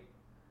agree.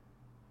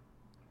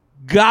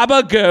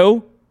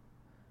 Gabagoo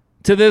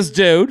to this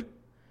dude.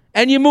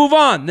 And you move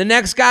on. The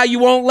next guy you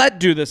won't let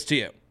do this to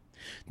you.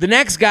 The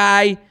next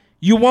guy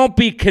you won't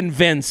be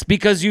convinced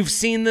because you've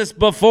seen this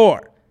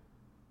before.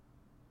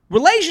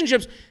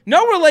 Relationships,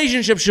 no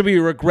relationship should be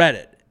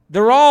regretted.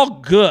 They're all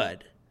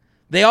good.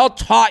 They all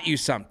taught you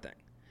something.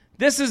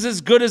 This is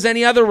as good as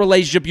any other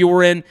relationship you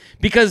were in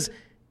because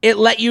it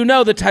let you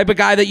know the type of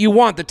guy that you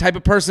want, the type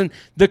of person,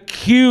 the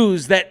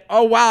cues that,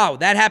 oh, wow,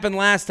 that happened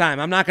last time.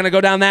 I'm not going to go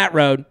down that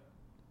road.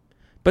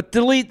 But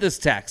delete this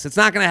text. It's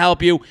not going to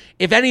help you.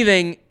 If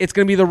anything, it's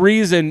going to be the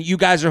reason you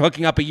guys are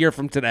hooking up a year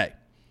from today.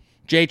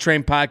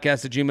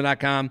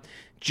 jtrainpodcast@gmail.com.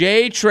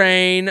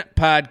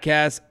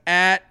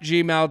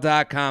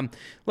 jtrainpodcast@gmail.com.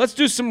 Let's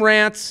do some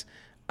rants.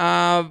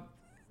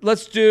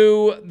 Let's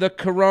do the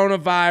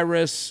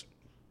coronavirus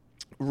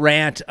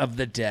rant of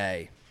the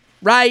day.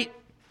 Right?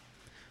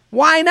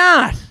 Why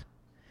not?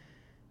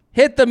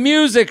 Hit the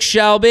music,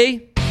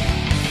 Shelby.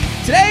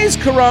 Today's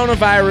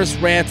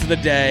coronavirus rant of the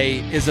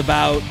day is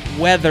about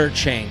weather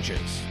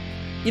changes.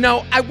 You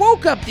know, I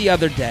woke up the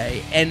other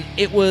day and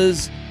it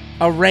was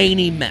a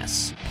rainy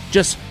mess.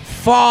 Just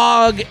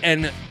fog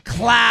and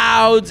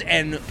clouds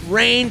and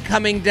rain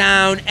coming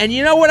down. And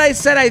you know what I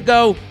said? I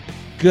go,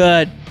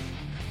 good.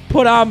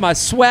 Put on my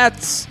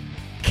sweats,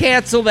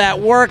 cancel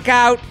that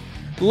workout.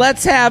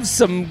 Let's have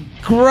some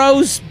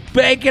gross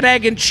bacon,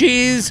 egg, and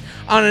cheese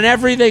on an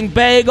everything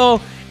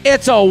bagel.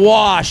 It's a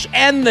wash.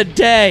 End the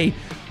day.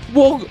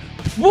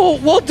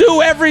 We'll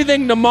do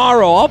everything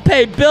tomorrow. I'll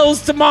pay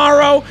bills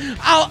tomorrow.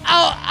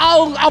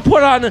 I'll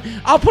put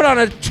on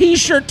a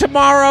t-shirt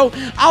tomorrow.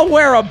 I'll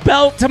wear a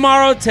belt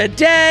tomorrow.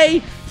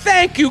 Today,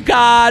 thank you,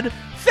 God.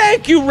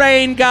 Thank you,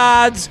 rain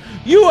gods.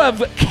 You have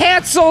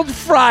canceled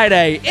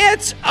Friday.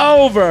 It's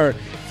over.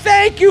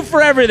 Thank you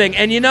for everything.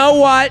 And you know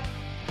what?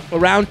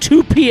 Around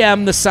 2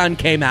 p.m., the sun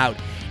came out.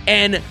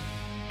 And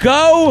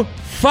go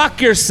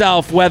fuck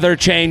yourself, weather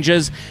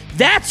changes.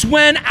 That's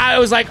when I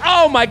was like,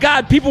 oh my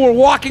God, people were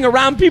walking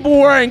around, people were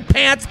wearing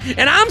pants,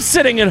 and I'm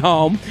sitting at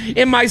home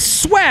in my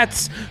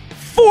sweats,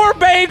 4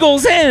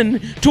 bagels in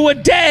to a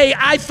day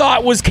I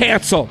thought was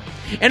canceled.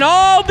 And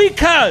all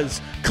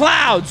because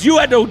clouds, you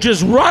had to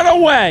just run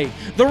away.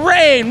 The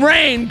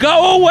rain,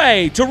 go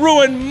away to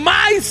ruin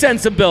my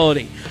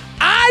sensibility.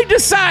 I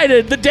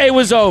decided the day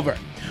was over.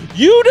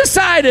 You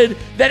decided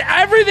that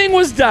everything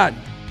was done.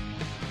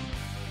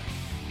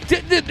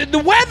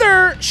 The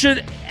weather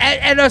should,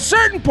 at a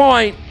certain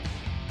point,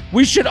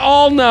 we should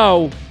all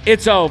know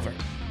it's over.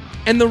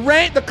 And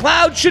the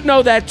clouds should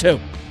know that too.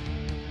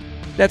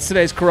 That's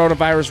today's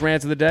coronavirus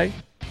rant of the day.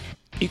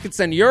 You can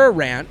send your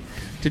rant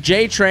to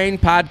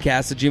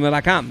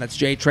jtrainpodcast@gmail.com. That's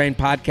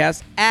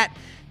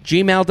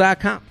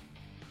jtrainpodcast@gmail.com.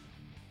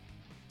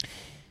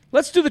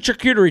 Let's do the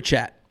charcuterie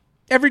chat.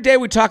 Every day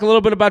we talk a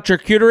little bit about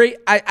charcuterie.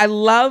 I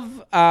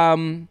love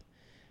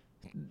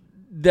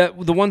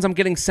the ones I'm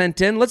getting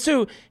sent in.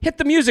 Hit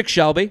the music,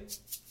 Shelby.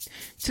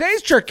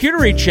 Today's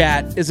charcuterie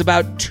chat is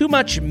about too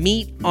much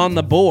meat on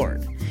the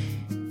board.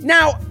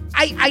 Now,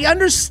 I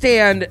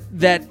understand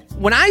that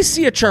when I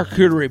see a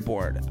charcuterie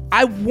board,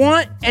 I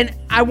want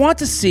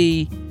to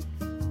see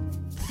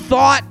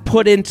thought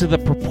put into the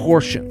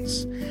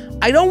proportions.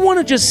 I don't want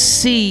to just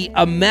see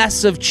a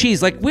mess of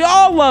cheese. Like, we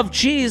all love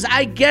cheese.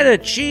 I get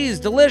it. Cheese,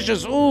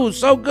 delicious. Ooh,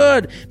 so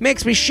good.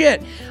 Makes me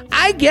shit.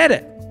 I get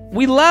it.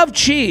 We love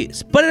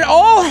cheese. But it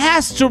all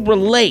has to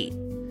relate.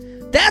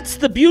 That's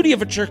the beauty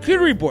of a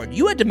charcuterie board.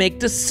 You had to make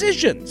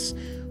decisions.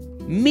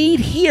 Meat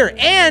here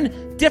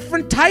and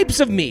different types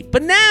of meat.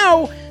 But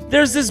now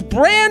there's this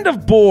brand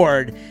of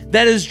board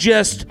that is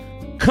just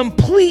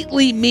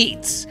completely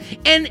meats.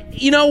 And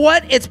you know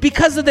what? It's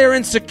because of their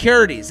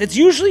insecurities. It's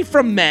usually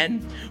from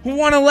men who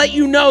want to let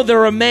you know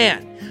they're a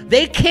man.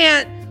 They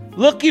can't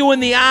look you in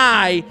the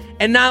eye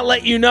and not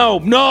let you know,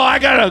 no, I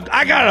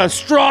got a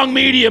strong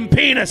medium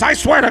penis, I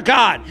swear to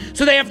God.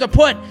 So they have to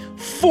put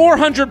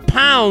 400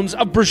 pounds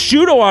of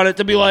prosciutto on it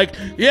to be like,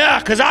 yeah,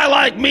 because I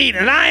like meat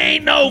and I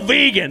ain't no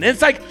vegan. And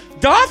it's like,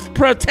 doth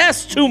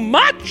protest too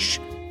much,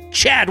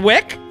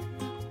 Chadwick.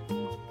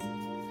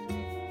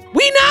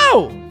 We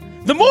know.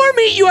 The more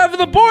meat you have on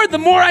the board, the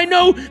more I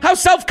know how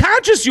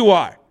self-conscious you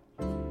are.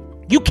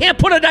 You can't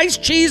put a nice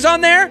cheese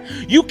on there.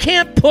 You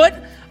can't put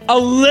a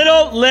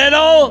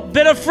little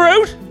bit of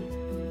fruit.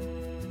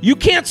 You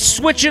can't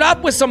switch it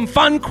up with some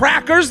fun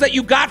crackers that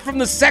you got from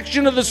the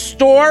section of the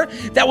store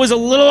that was a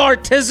little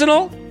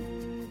artisanal.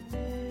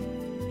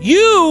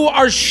 You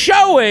are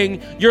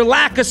showing your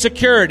lack of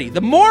security.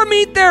 The more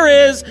meat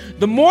there is,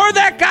 the more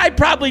that guy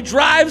probably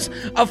drives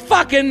a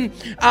fucking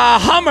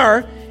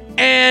Hummer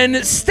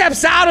and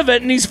steps out of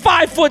it, and he's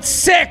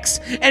 5'6",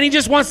 and he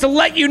just wants to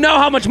let you know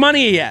how much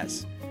money he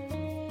has.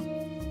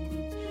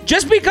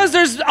 Just because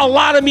there's a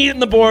lot of meat in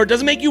the board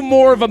doesn't make you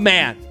more of a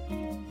man.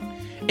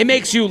 It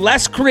makes you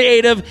less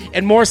creative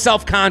and more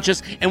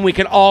self-conscious, and we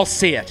can all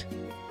see it.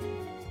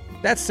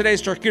 That's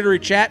today's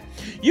charcuterie chat.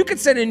 You can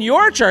send in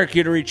your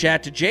charcuterie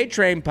chat to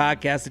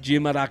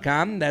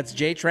jtrainpodcast@gmail.com. That's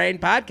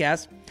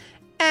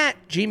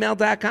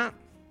jtrainpodcast@gmail.com.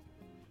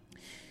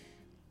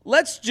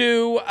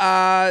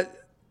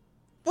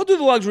 We'll do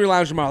the luxury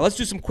lounge tomorrow. Let's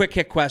do some quick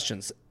hit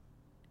questions.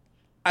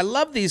 I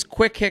love these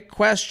quick hit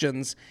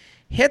questions.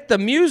 Hit the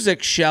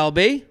music,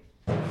 Shelby.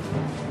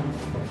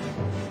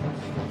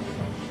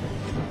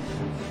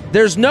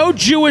 There's no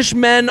Jewish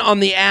men on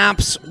the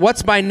apps.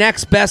 What's my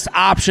next best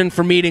option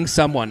for meeting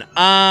someone?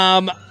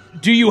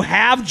 Do you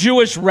have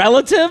Jewish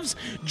relatives?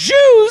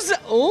 Jews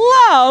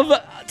love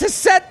to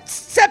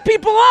set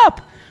people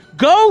up.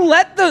 Go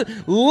let the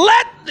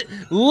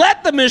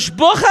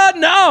mishbucha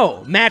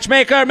know.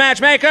 Matchmaker,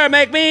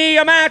 make me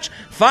a match.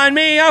 Find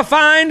me a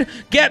find.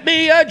 Get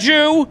me a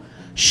Jew.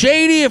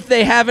 Shady if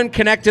they haven't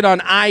connected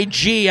on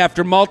IG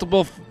after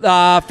multiple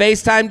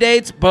FaceTime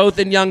dates, both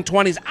in young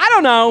 20s. I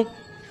don't know.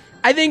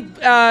 I think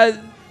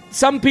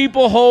some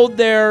people hold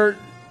their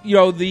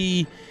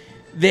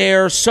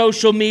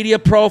social media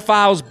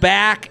profiles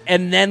back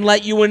and then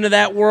let you into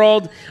that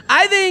world.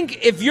 I think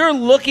if you're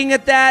looking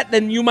at that,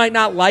 then you might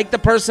not like the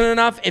person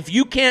enough. If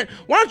you can't,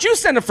 why don't you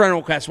send a friend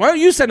request? Why don't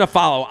you send a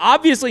follow?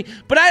 Obviously,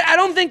 but I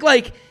don't think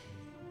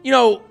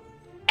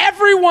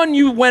everyone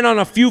you went on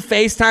a few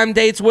FaceTime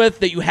dates with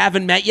that you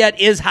haven't met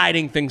yet is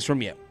hiding things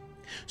from you.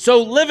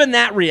 So live in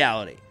that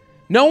reality.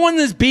 No one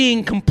is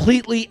being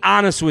completely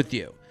honest with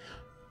you.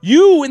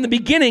 You, in the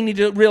beginning, need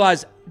to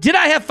realize, did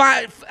I have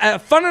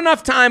fun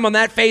enough time on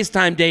that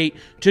FaceTime date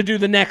to do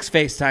the next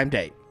FaceTime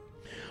date?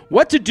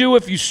 What to do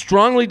if you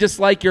strongly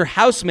dislike your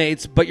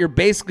housemates, but you're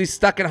basically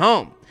stuck at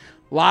home?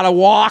 A lot of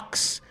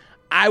walks.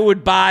 I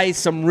would buy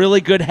some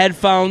really good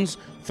headphones,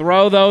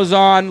 throw those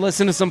on,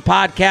 listen to some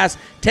podcasts,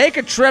 take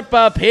a trip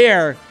up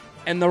here,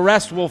 and the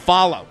rest will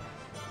follow.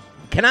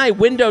 Can I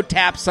window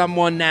tap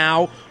someone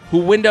now who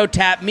window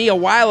tapped me a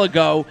while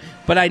ago,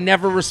 but I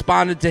never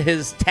responded to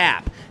his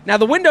tap. Now,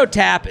 the window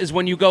tap is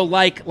when you go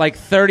like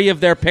 30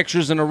 of their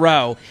pictures in a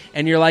row,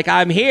 and you're like,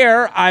 I'm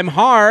here, I'm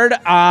hard,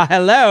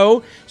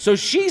 hello. So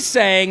she's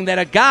saying that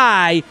a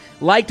guy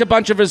liked a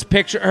bunch of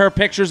her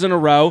pictures in a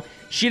row.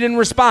 She didn't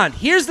respond.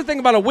 Here's the thing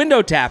about a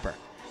window tapper.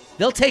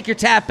 They'll take your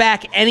tap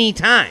back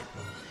anytime.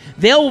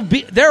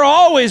 They're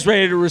always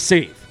ready to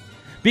receive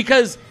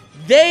because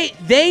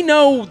they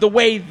know the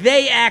way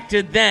they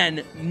acted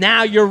then.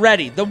 Now you're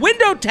ready. The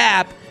window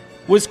tap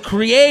was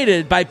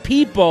created by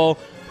people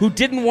who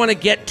didn't want to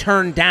get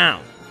turned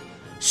down.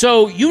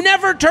 So you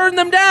never turned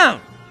them down.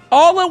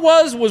 All it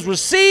was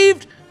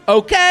received,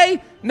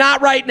 okay,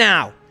 not right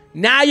now.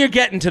 Now you're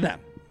getting to them.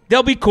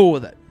 They'll be cool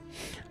with it.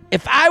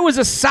 If I was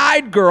a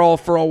side girl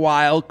for a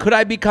while, could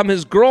I become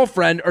his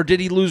girlfriend, or did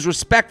he lose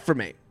respect for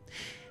me?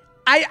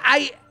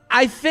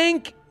 I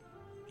think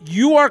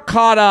you are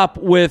caught up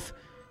with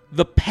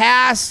the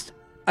past.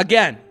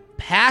 Again,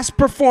 past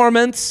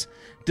performance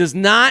does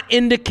not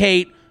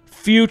indicate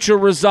future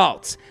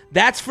results.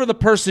 That's for the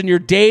person you're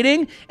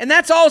dating, and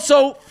that's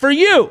also for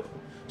you.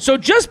 So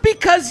just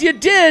because you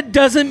did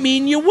doesn't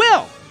mean you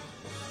will.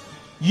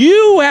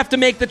 You have to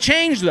make the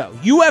change, though.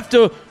 You have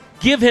to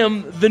give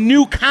him the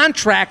new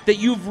contract that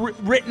you've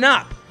written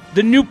up,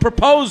 the new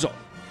proposal.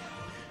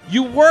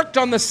 You worked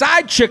on the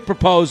side chick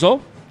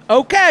proposal.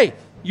 Okay,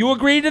 you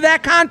agreed to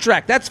that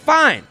contract. That's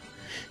fine.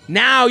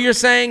 Now you're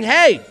saying,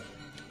 hey,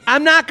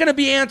 I'm not going to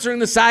be answering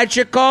the side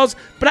chick calls,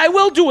 but I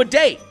will do a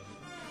date.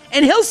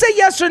 And he'll say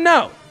yes or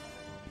no.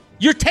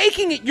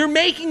 You're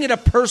making it a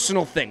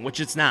personal thing, which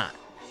it's not.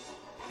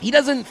 He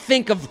doesn't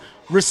think of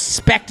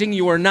respecting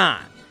you or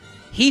not.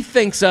 He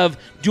thinks of,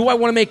 do I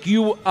want to make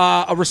you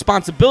a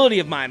responsibility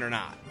of mine or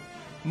not?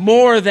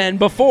 More than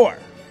before.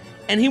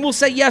 And he will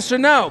say yes or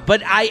no.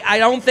 But I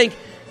don't think,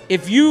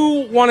 if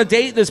you want to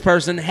date this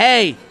person,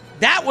 hey,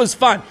 that was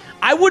fun.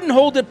 I wouldn't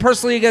hold it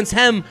personally against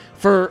him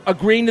for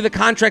agreeing to the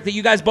contract that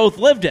you guys both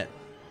lived in.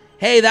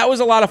 Hey, that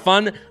was a lot of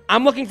fun.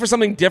 I'm looking for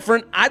something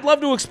different. I'd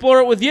love to explore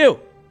it with you.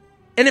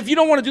 And if you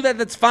don't want to do that,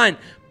 that's fine.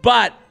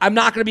 But I'm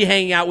not going to be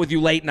hanging out with you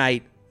late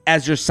night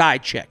as your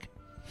side chick.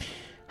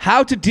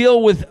 How to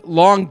deal with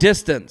long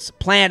distance,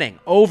 planning,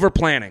 over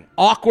planning,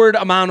 awkward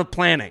amount of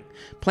planning.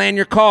 Plan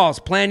your calls,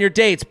 plan your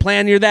dates,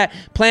 plan your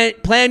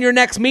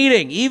next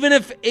meeting. Even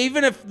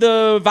if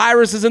the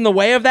virus is in the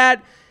way of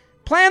that,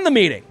 plan the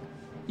meeting.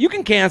 You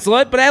can cancel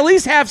it, but at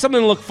least have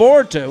something to look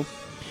forward to.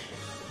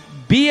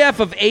 BF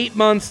of 8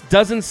 months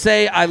doesn't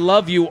say I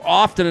love you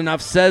often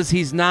enough, says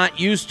he's not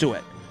used to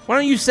it. Why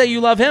don't you say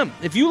you love him?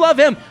 If you love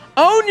him,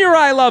 own your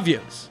I love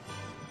yous.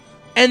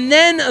 And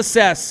then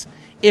assess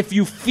if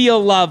you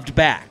feel loved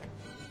back.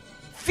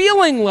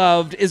 Feeling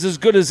loved is as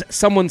good as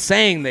someone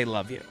saying they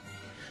love you.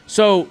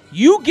 So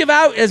you give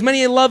out as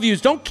many I love yous.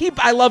 Don't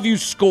keep I love you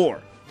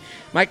score.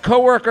 My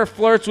coworker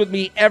flirts with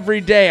me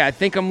every day. I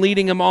think I'm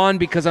leading him on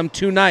because I'm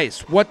too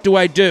nice. What do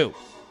I do?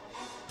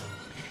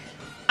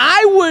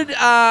 I would,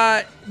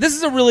 this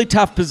is a really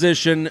tough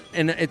position,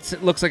 and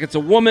it looks like it's a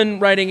woman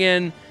writing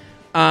in.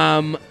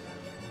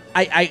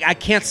 I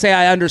can't say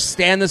I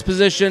understand this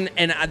position,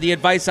 and the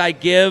advice I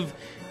give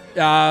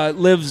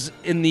lives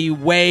in the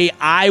way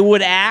I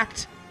would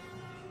act,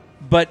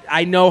 but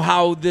I know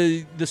how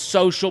the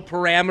social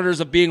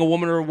parameters of being a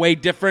woman are way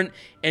different,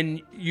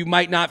 and you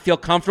might not feel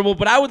comfortable,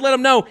 but I would let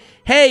them know,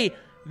 hey,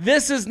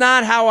 this is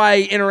not how I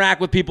interact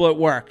with people at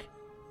work.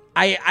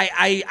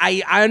 I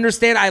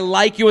understand I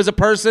like you as a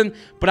person,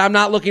 but I'm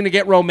not looking to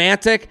get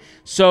romantic,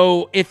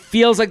 so it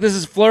feels like this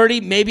is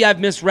flirty. Maybe I've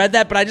misread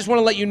that, but I just want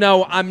to let you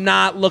know I'm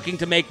not looking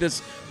to make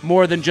this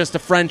more than just a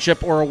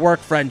friendship or a work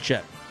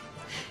friendship.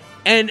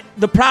 And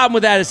the problem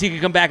with that is he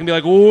could come back and be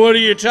like, well, what are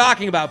you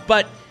talking about?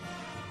 But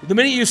the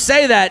minute you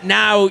say that,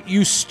 now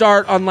you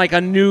start on like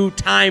a new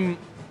time,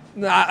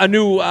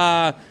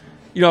 now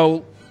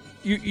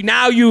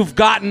you've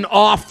gotten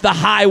off the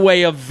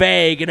highway of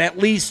vague, and at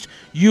least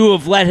you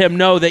have let him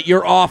know that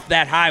you're off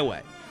that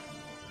highway.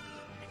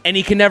 And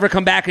he can never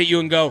come back at you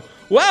and go,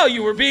 well,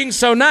 you were being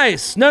so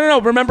nice. No.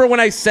 Remember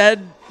when I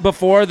said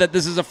before that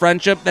this is a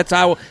friendship?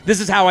 This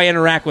is how I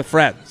interact with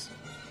friends.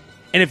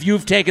 And if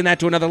you've taken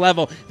that to another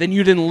level, then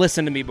you didn't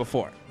listen to me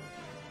before.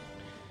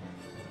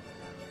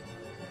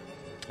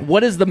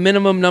 What is the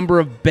minimum number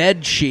of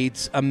bed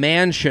sheets a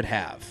man should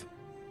have?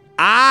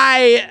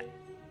 I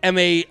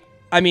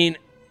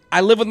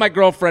live with my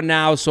girlfriend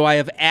now, so I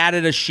have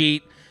added a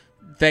sheet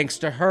thanks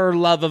to her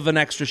love of an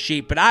extra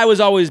sheet. But I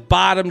was always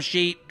bottom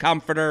sheet,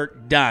 comforter,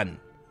 done.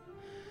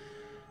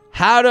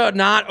 How to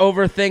not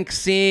overthink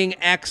seeing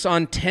X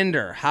on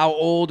Tinder. How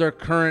old or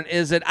current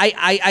is it?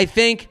 I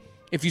think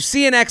if you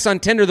see an X on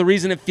Tinder, the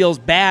reason it feels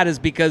bad is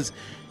because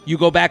you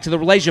go back to the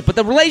relationship. But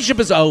the relationship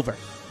is over.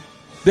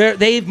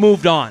 They've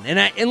moved on.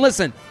 And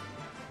listen,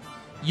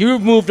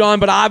 you've moved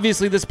on, but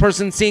obviously this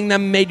person seeing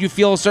them made you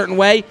feel a certain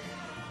way.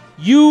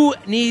 You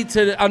need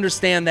to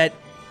understand that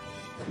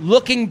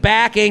looking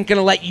back ain't going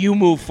to let you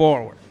move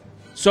forward.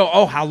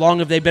 So, how long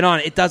have they been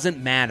on? It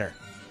doesn't matter.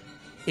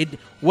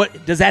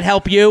 What does that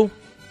help you?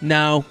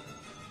 No.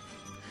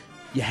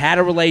 You had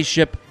a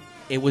relationship.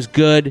 It was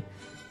good.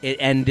 It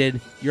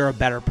ended. You're a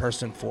better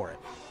person for it.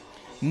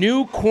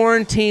 New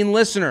quarantine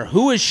listener.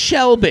 Who is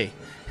Shelby?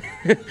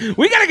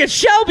 We got to get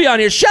Shelby on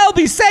here.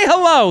 Shelby, say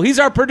hello. He's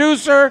our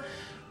producer.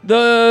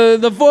 The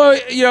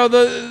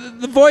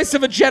voice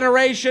of a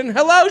generation.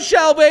 Hello,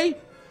 Shelby.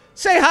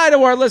 Say hi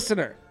to our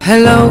listener.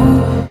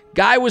 Hello.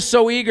 Guy was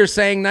so eager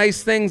saying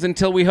nice things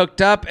until we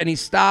hooked up and he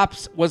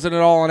stops. Wasn't it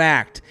all an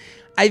act?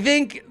 I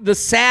think the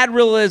sad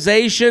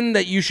realization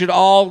that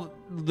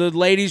the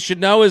ladies should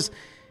know is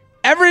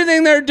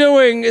everything they're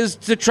doing is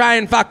to try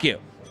and fuck you.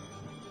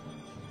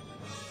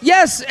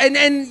 Yes,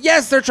 and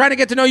yes, they're trying to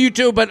get to know you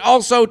too, but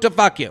also to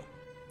fuck you.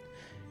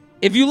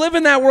 If you live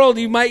in that world,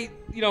 you might,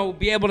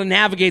 be able to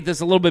navigate this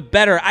a little bit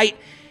better. And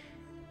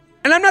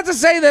I'm not to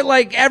say that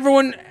like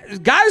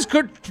guys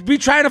could be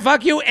trying to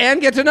fuck you and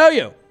get to know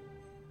you.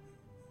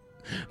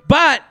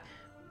 But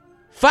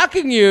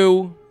fucking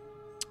you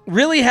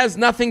really has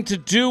nothing to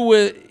do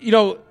with,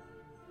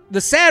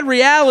 the sad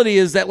reality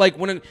is that like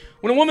when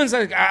a woman's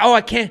like, oh,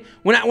 I can't,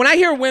 when I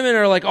hear women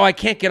are like, oh, I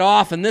can't get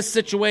off in this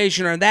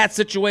situation or in that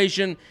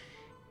situation,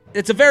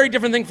 it's a very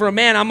different thing for a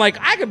man. I'm like,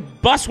 I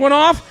could bust one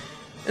off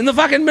in the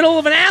fucking middle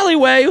of an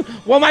alleyway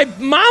while my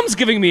mom's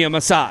giving me a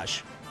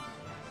massage.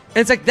 And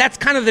it's like, that's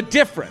kind of the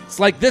difference.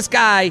 Like this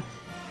guy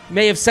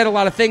may have said a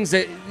lot of things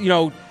that,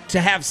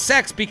 to have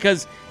sex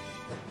because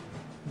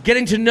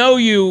getting to know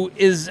you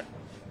is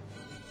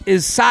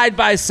side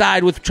by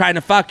side with trying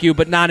to fuck you,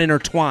 but not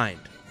intertwined.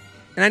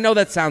 And I know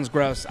that sounds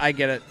gross. I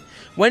get it.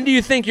 When do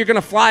you think you're going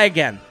to fly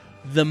again?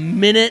 The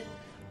minute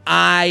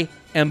I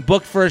am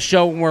booked for a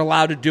show and we're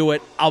allowed to do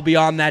it, I'll be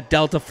on that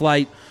Delta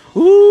flight.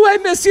 Ooh, I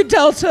miss you,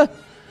 Delta.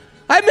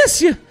 I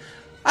miss you.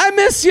 I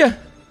miss you.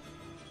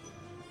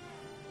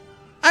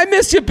 I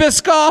miss you,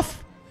 Biscoff.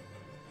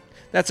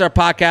 That's our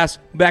podcast.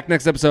 Back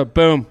next episode.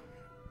 Boom.